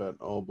 Boba Fett.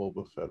 Oh,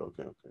 Boba Fett.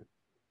 Okay.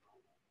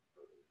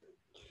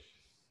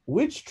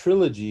 Which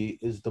trilogy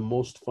is the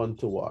most fun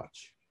to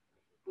watch?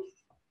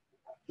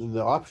 And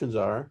the options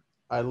are: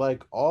 I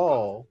like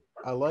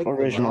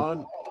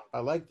Original. I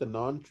like the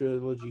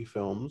non-trilogy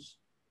films.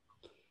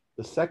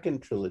 The second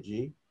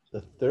trilogy,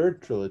 the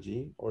third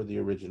trilogy, or the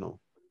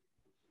original?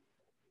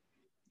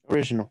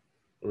 Original.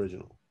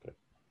 Original. Okay.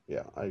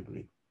 Yeah, I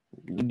agree.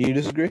 Do you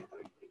disagree?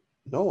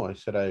 No, I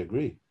said I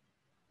agree.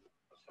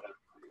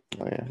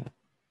 Oh yeah.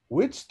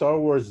 Which Star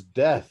Wars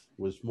death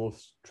was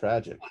most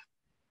tragic?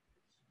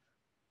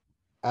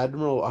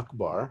 Admiral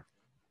Akbar,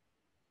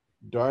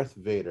 Darth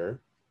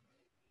Vader,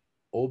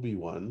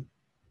 Obi-Wan,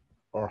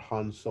 or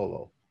Han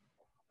Solo?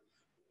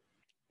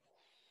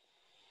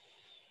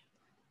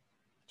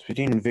 It's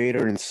between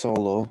Vader and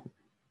Solo.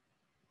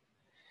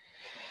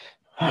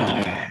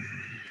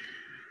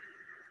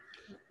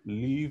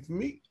 Leave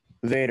me.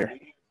 Vader.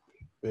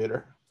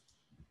 Vader.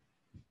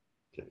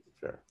 Okay,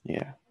 fair.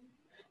 Yeah.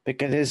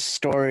 Because his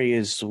story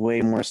is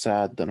way more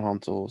sad than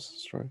Han Solo's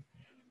story.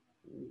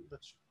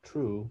 That's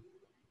true.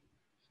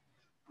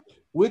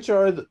 Which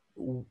are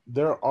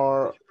there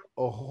are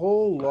a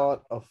whole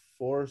lot of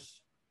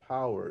force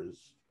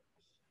powers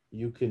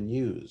you can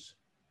use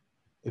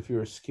if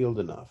you're skilled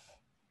enough.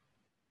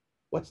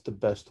 What's the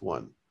best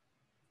one?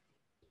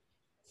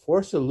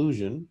 Force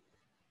illusion,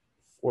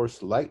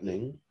 force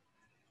lightning,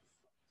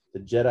 the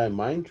Jedi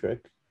mind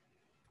trick,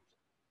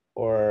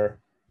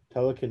 or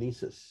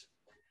telekinesis?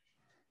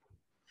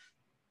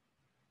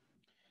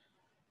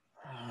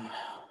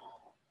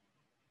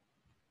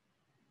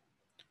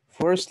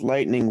 Force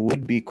lightning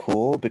would be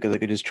cool because I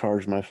could just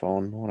charge my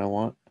phone when I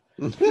want.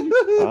 You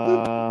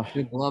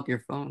blow up your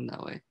phone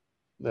that way.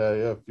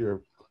 Yeah, if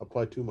you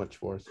apply too much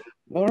force.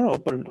 I don't know,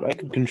 but I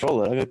could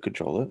control it. I could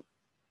control it.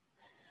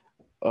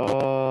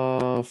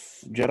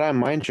 Jedi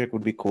mind trick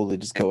would be cool to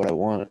just get what I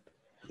want.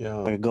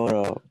 Yeah, I could go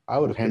to I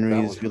would have picked that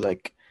Henry's, one. be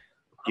like,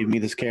 give me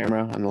this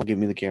camera, and they'll give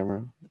me the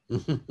camera.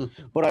 one.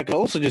 But I could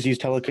also just use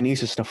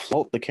telekinesis to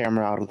float the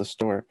camera out of the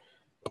store.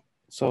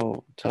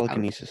 So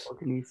telekinesis.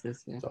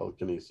 Telekinesis, yeah.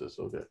 Telekinesis,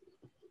 okay.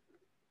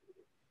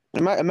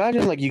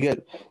 Imagine like you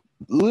get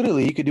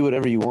literally you could do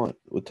whatever you want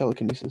with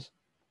telekinesis.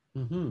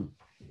 Mm-hmm.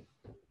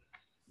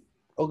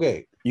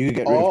 Okay. You could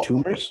get rid of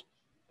tumors.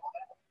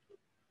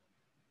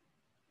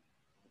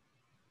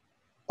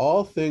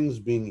 All things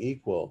being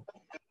equal,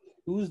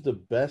 who's the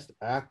best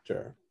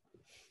actor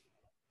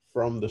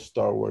from the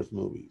Star Wars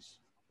movies?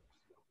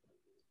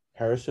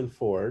 Harrison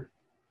Ford,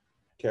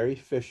 Carrie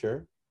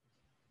Fisher,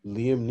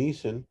 Liam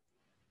Neeson,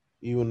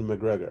 Ewan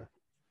McGregor.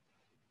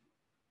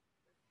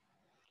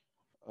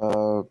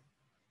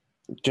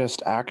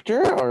 Just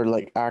actor or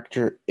like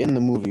actor in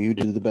the movie who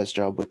did the best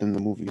job within the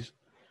movies?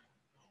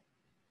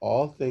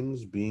 All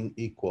things being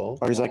equal,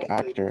 Or is like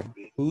actor?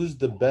 who's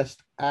the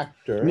best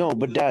actor? No,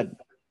 but Dad,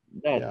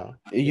 Yeah.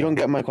 you don't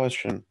get my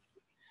question.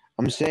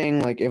 I'm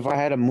saying like if I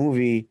had a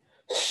movie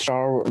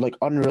like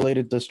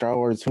unrelated to Star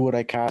Wars, who would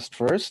I cast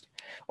first?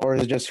 Or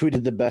is it just who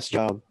did the best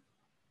job?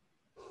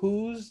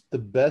 Who's the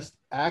best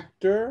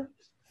actor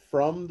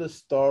from the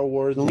Star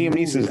Wars Liam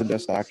movies? Neeson's the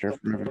best actor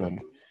from everybody.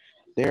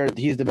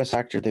 He's the best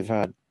actor they've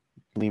had.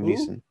 Liam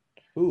Neeson.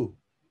 Who?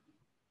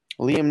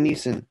 Liam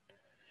Neeson.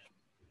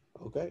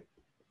 Okay.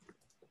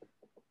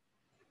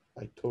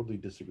 I totally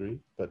disagree,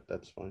 but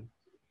that's fine.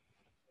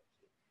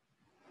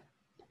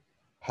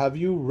 Have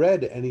you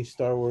read any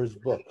Star Wars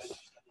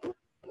books?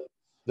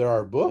 There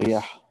are books?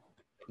 Yeah.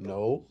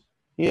 No.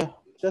 Yeah.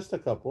 Just a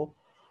couple.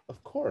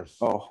 Of course.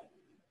 Oh.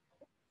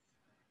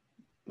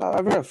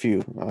 I've read a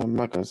few. I'm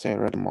not going to say I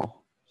read them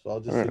all. So I'll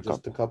just say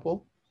just a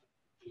couple?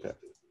 Okay.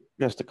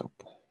 Just a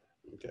couple.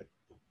 Okay.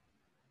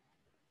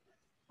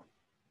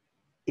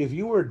 If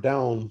you were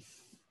down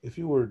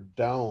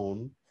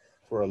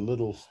for a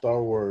little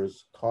Star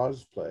Wars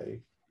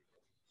cosplay,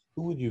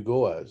 who would you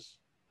go as?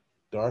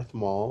 Darth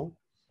Maul,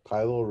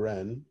 Kylo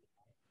Ren,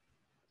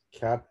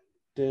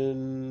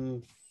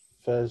 Captain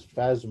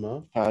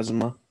Phasma,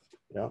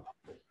 yeah,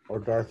 or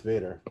Darth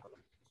Vader?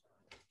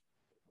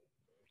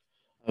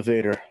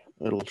 Vader.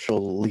 It'll show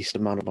the least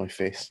amount of my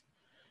face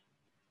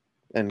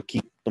and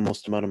keep the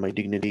most amount of my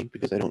dignity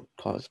because I don't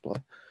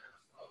cosplay.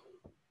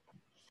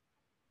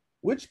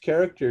 Which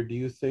character do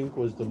you think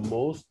was the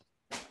most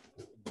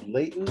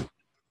blatant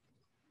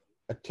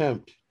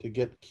attempt to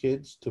get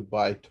kids to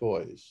buy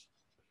toys?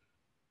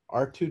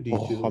 R2-D2,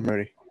 Oh, I'm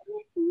ready.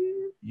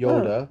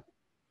 Yoda,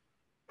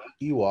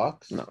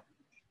 Ewoks, No.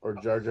 or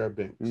Jar Jar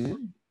Binks?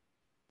 Mm-hmm.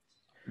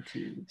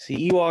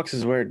 See, Ewoks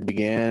is where it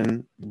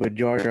began, but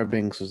Jar Jar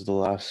Binks was the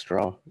last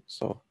straw.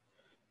 So,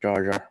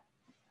 Jar Jar.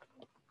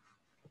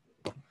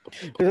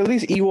 Because at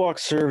least Ewoks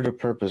served a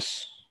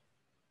purpose.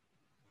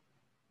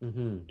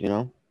 Mm-hmm. You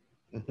know?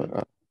 Mm-hmm.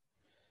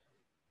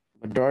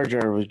 But Jar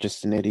Jar was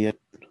just an idiot.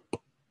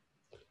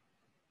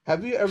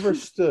 Have you ever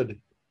stood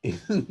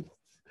in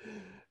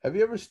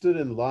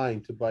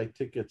line to buy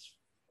tickets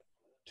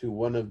to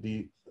one of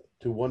the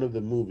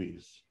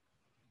movies?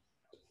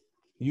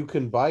 You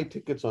can buy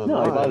tickets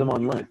online. No, I buy them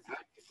online.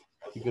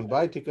 You can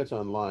buy tickets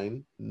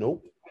online.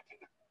 Nope.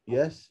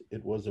 Yes,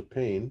 it was a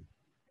pain.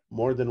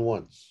 More than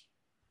once.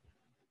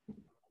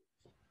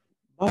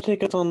 Buy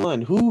tickets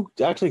online. Who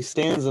actually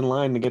stands in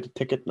line to get a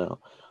ticket now?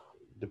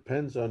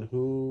 Depends on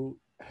who.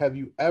 Have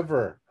you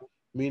ever,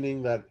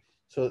 meaning that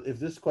So if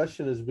this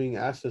question is being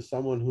asked as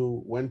someone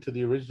who went to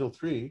the original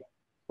three,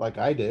 like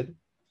I did,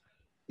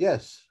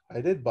 yes,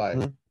 I did buy it.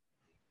 Mhm.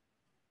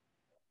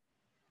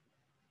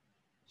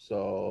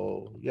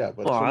 So yeah,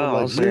 but Well, someone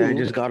I'll like say I you,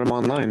 just got them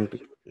online.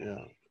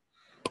 yeah,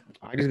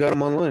 I just got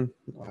them online.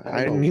 I I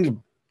didn't know. need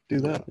to do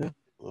Yeah. that. Yeah.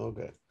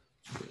 Okay.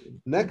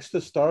 Next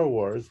to Star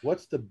Wars,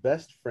 what's the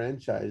best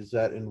franchise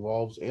that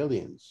involves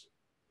aliens?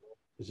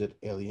 Is it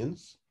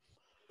Aliens,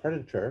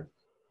 Predator,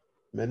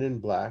 Men in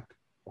Black,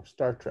 or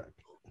Star Trek?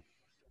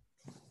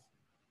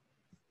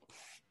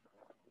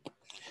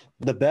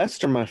 The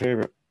best or my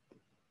favorite?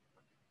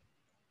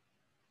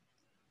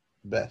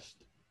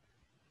 Best.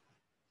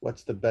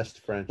 What's the best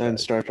And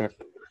franchise? Star Trek.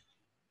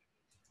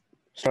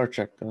 Star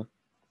Trek.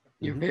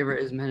 Your Mhm.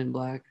 favorite is Men in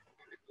Black.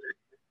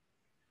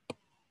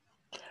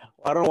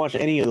 I don't watch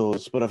any of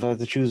those, but if I have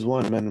to choose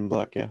one, Men in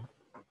Black, yeah.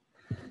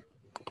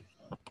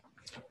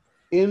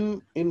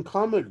 In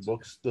comic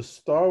books, the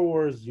Star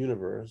Wars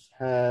universe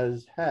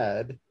has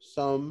had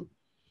some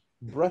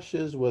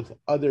brushes with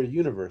other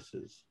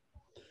universes.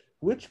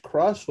 Which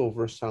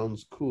crossover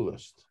sounds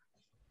coolest?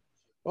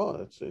 Oh,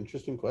 that's an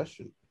interesting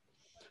question.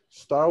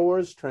 Star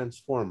Wars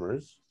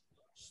Transformers,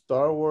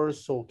 Star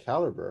Wars Soul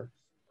Calibur,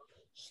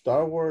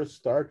 Star Wars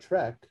Star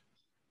Trek,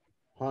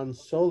 Han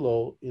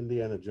Solo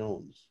Indiana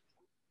Jones.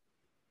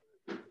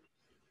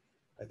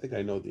 I think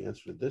I know the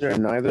answer to this Is there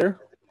one. neither?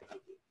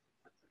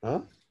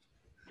 Huh?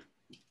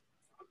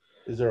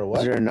 Is there a Is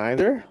what? there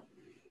neither?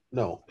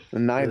 No.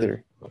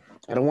 Neither.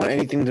 I don't want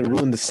anything to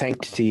ruin the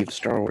sanctity of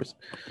Star Wars.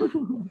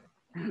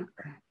 If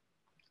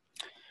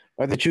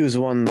I had to choose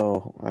one,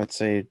 though, I'd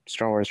say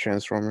Star Wars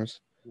Transformers.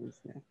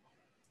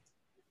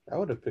 I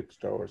would have picked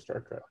Star Wars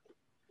Star Trek.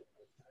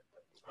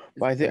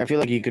 But I feel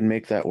like you could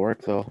make that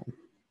work, though.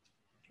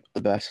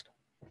 The best.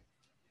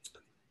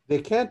 They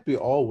can't be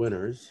all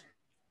winners.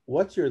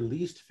 What's your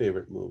least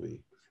favorite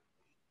movie?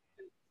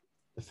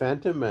 The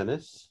Phantom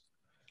Menace,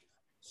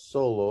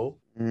 Solo,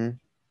 Mhm.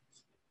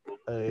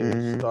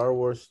 A Star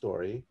Wars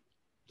Story,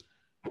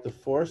 The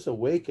Force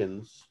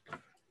Awakens,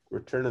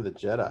 Return of the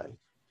Jedi.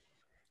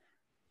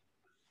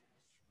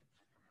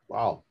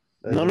 Wow.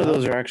 None of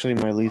those are actually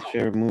my least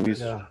favorite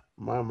movies. Yeah,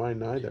 mine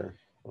neither.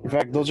 In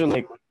fact, those are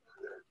like,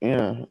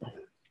 yeah,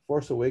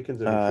 Force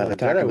Awakens and Return of the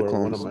Attack Jedi of the were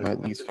one of Clones, my.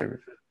 my least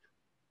favorite.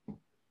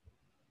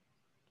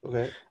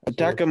 Okay.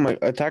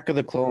 Attack of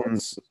the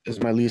Clones is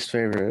my least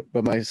favorite,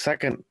 but my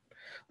second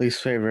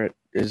least favorite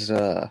is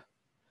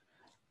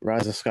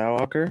Rise of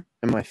Skywalker,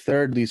 and my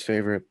third least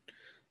favorite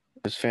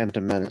is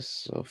Phantom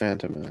Menace. So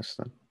Phantom Menace.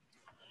 Then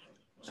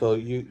So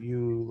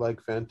you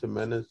like Phantom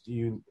Menace?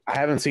 I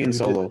haven't seen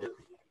Solo.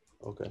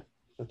 Okay,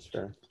 that's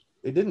fair.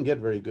 It didn't get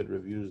very good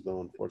reviews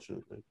though,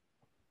 unfortunately.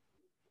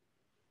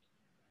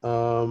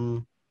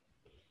 Um,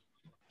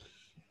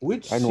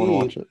 which I don't want to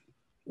watch scene? it.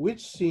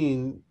 Which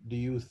scene do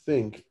you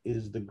think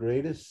is the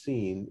greatest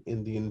scene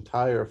in the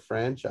entire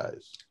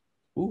franchise?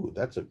 Ooh,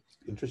 that's an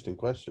interesting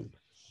question.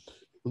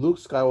 Luke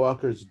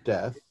Skywalker's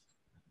death,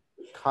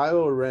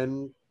 Kylo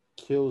Ren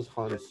kills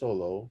Han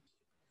Solo,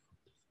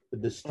 the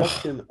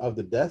destruction of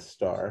the Death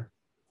Star,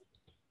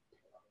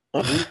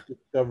 Luke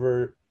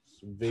discovers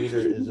Vader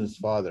is his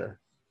father.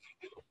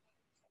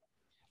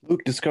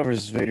 Luke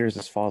discovers Vader is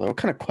his father. What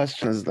kind of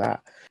question is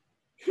that?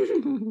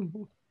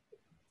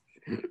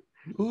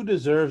 Who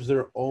deserves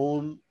their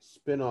own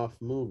spin-off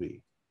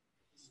movie?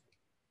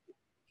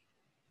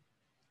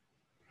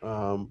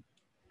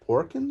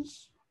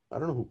 Porkins? I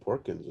don't know who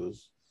Porkins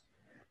is.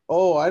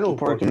 Oh, I know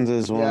who Porkins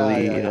is one of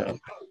the. yeah.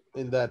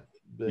 In that,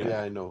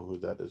 I know who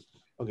that is.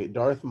 Okay,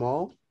 Darth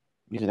Maul.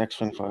 He's an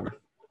X-Wing fighter.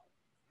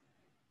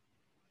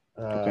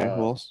 Okay,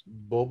 who else?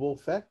 Boba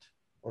Fett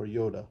or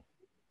Yoda?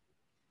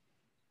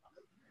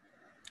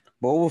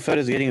 Boba Fett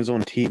is getting his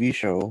own TV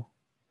show,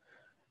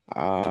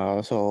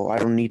 so I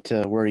don't need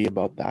to worry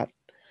about that.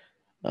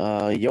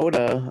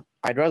 Yoda,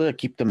 I'd rather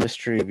keep the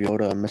mystery of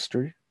Yoda a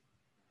mystery.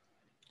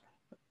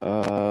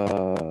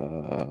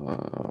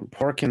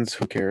 Porkins,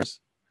 who cares?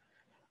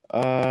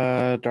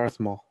 Darth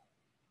Maul.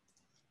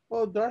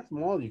 Well, Darth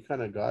Maul, you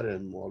kind of got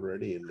him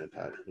already in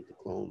Attack with the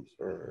Clones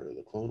or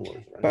the Clone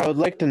Wars, right? But I would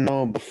like to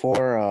know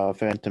before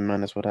Phantom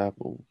Menace what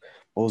happened.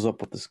 What was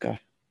up with this guy?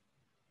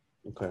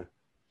 Okay.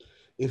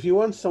 If you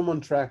want someone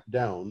tracked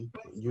down,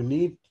 you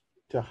need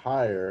to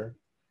hire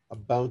a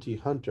bounty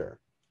hunter.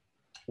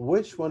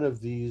 Which one of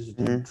these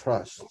do you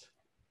trust?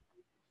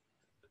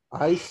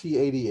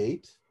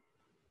 IC-88,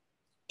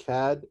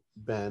 Cad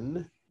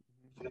Bane,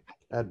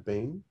 Cad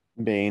Bane,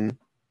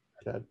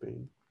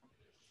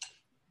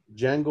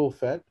 Jango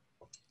Fett,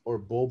 or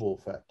Boba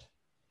Fett?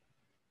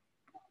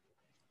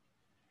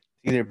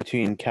 Either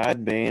between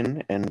Cad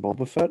Bane and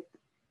Boba Fett.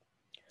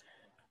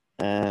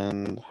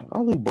 And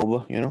I'll do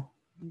Boba,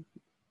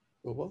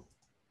 Boba?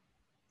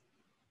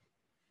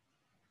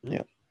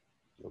 Yeah.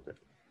 Okay.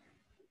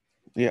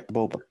 Yeah,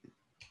 Boba.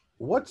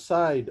 What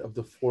side of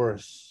the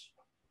Force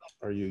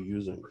are you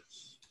using?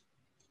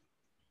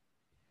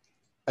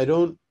 I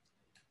don't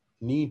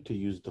need to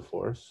use the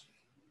Force.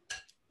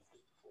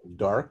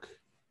 Dark,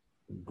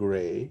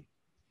 gray,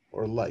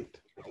 or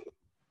light?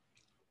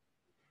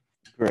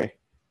 Gray.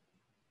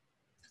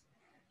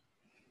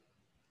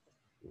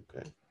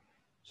 Okay.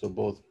 So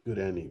both good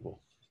and evil.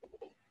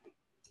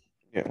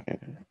 Yeah.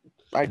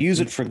 I'd use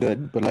it for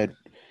good, but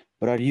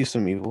I'd use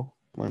some evil.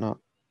 Why not?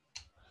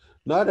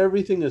 Not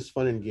everything is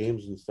fun and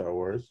games in Star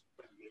Wars.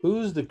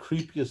 Who's the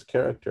creepiest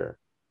character?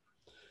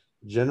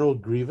 General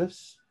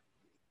Grievous,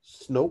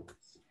 Snoke,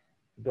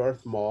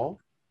 Darth Maul,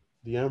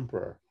 the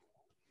Emperor.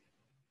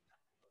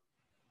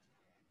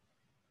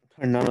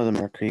 None of them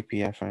are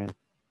creepy, I find.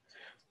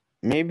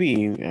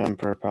 Maybe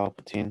Emperor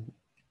Palpatine.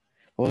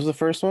 What was the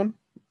first one?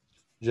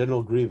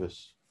 General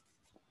Grievous.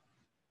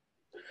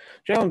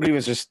 General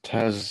Grievous just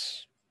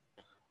has,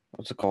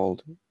 what's it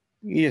called?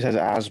 He just has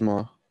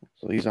asthma,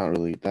 so he's not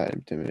really that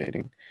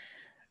intimidating.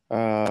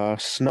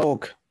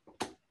 Snoke.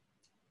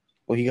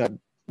 Well, he got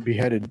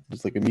beheaded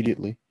just like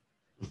immediately.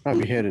 Not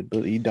beheaded,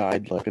 but he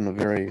died like in a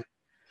very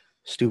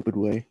stupid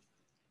way.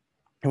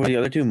 Who were the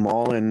other two?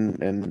 Maul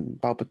and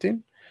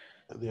Palpatine?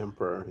 The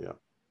Emperor, yeah.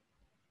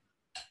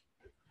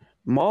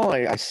 Maul,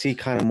 I see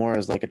kind of more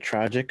as like a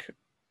tragedy.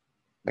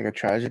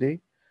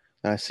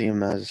 I see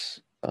him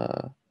as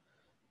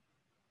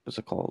what's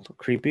it called?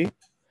 Creepy.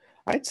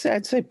 I'd say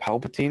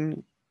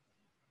Palpatine,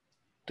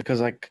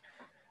 because like,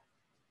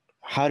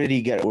 how did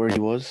he get where he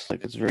was?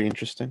 Like, it's very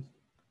interesting.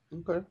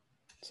 Okay.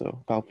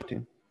 So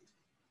Palpatine.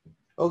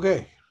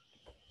 Okay.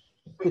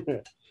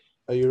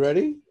 Are you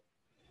ready?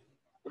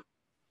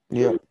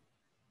 Yeah.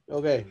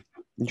 Okay.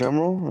 Drum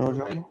roll? No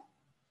drum roll?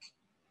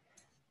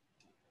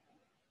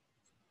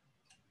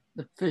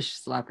 The fish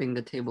slapping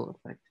the table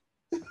effect.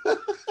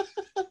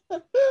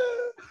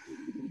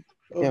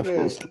 Yeah,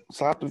 Okay.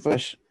 slap the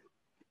fish.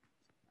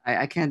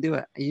 I can't do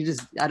it.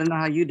 I don't know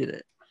how you did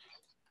it.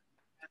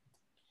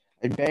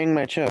 I banged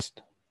my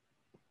chest.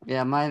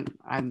 Yeah,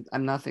 I'm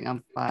nothing.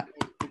 I'm flat.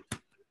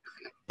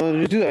 Oh,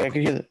 just do that. I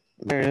can hear that.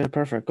 There,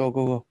 perfect.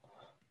 Go.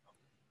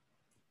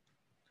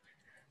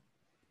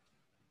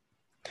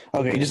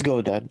 Okay, just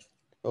go, Dad.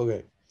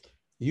 Okay.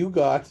 You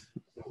got,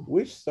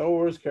 which Star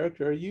Wars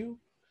character are you?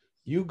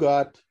 You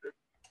got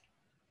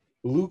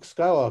Luke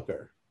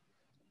Skywalker.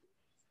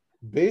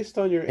 Based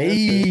on your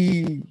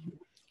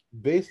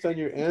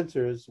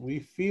answers, we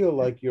feel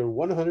like you're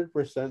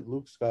 100%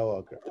 Luke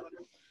Skywalker.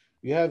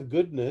 You have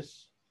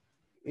goodness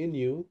in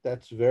you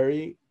that's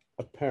very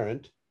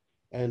apparent,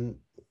 and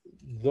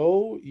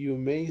though you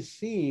may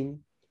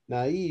seem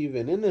naive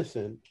and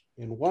innocent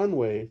in one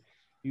way,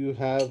 you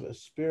have a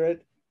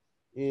spirit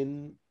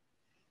in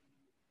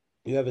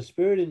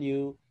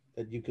you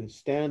that you can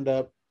stand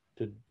up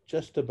to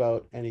just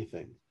about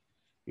anything.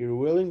 You're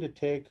willing to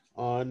take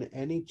on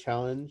any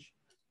challenge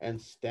and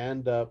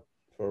stand up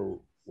for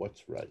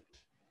what's right.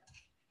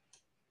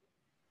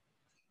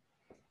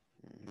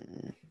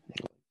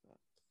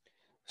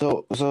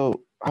 So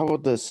how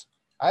about this?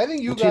 I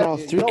think you Between got, all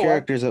you three know what?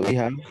 characters that we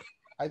have,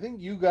 I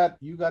think you got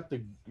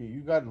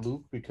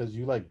Luke because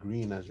you like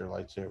green as your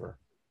lightsaber.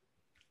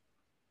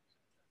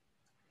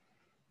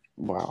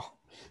 wow.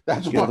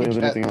 That's You my don't think there's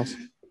guess. anything else?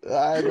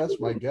 That's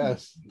my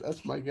guess.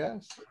 That's my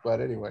guess.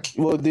 But anyway,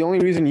 Well, the only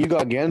reason you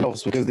got Gandalf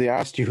is because they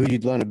asked you who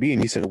you'd want to be,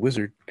 and you said a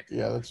wizard.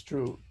 yeah, that's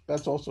true.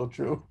 That's also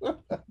true.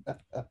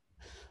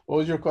 What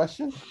was your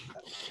question?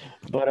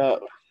 But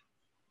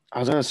I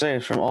was gonna say,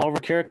 from all of our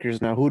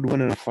characters now, who'd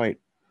win in a fight?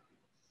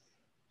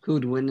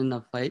 Who'd win in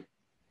a fight?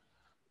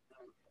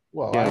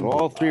 Well, Yeah,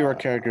 all three of our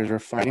characters are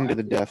fighting to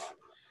the death.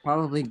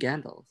 Probably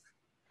Gandalf.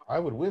 I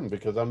would win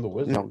because I'm the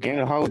wizard.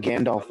 No, how would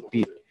Gandalf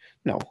beat?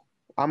 No,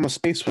 I'm a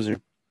space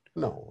wizard.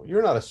 No,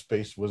 you're not a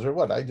space wizard.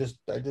 What? I just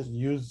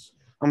use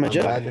I'm a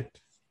Jedi. magic.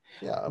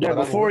 Yeah, Yeah, but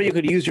before you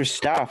could use your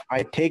staff,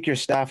 I'd take your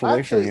staff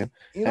away from you.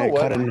 You know and I'd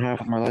what? cut it in half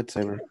with my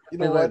lightsaber. You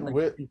know Wait,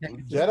 what?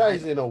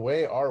 Jedis, in a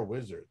way, are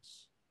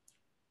wizards.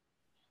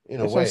 In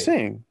a That's way. what I'm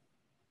saying.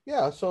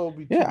 Yeah, so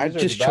be Yeah, I'd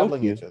just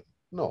choke you. each other.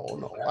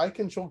 No, I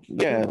can choke you.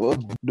 Yeah, well,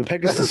 the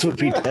Pegasus would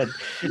be dead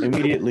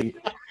immediately.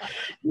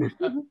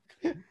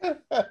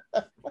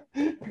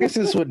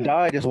 Pegasus would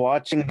die just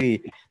watching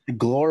the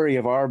glory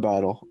of our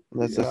battle.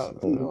 That's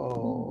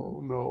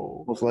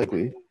no. most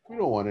likely. We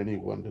don't want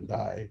anyone to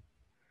die.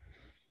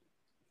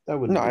 That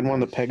would. No, I'd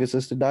want the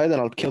Pegasus to die, then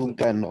I'll kill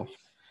Gandalf.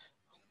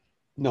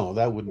 No,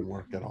 that wouldn't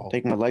work at all.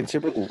 Take my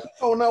lightsaber.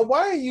 Oh, now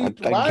why are you?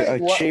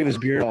 I'd shave his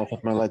beard off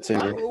with my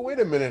lightsaber. Wait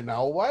a minute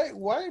now.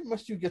 Why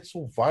must you get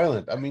so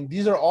violent? I mean,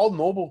 these are all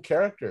noble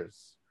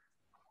characters.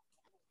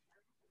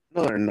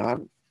 No, they're not.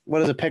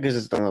 What has a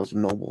Pegasus done that was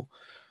noble?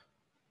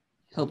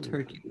 Helped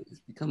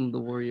Hercules become the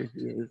warrior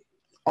he is.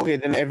 Okay,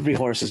 then every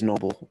horse is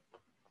noble.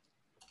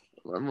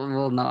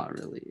 Well, not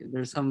really.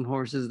 There's some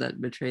horses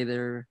that betray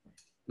their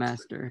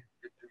master.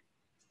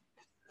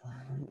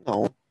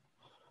 No.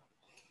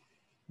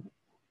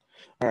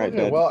 All right.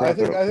 Okay, well, I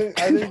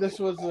think this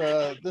was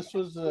a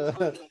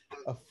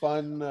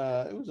fun.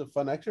 It was a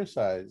fun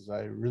exercise.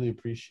 I really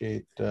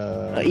appreciate.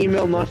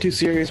 Email Not Too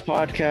Serious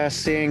Podcast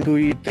saying who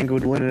you think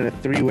would win in a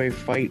three-way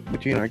fight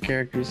between our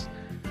characters.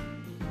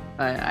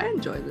 I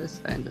enjoy this.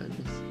 I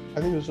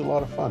think it was a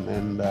lot of fun,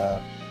 and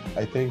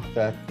I think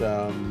that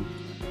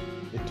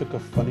it took a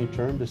funny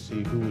turn to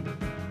see who would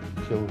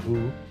kill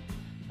who,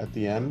 at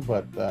the end,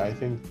 but I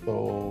think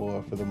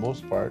though for the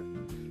most part,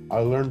 I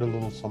learned a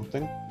little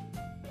something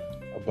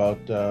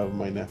about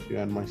my nephew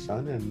and my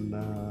son, and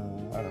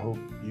I hope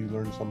you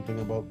learned something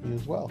about me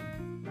as well.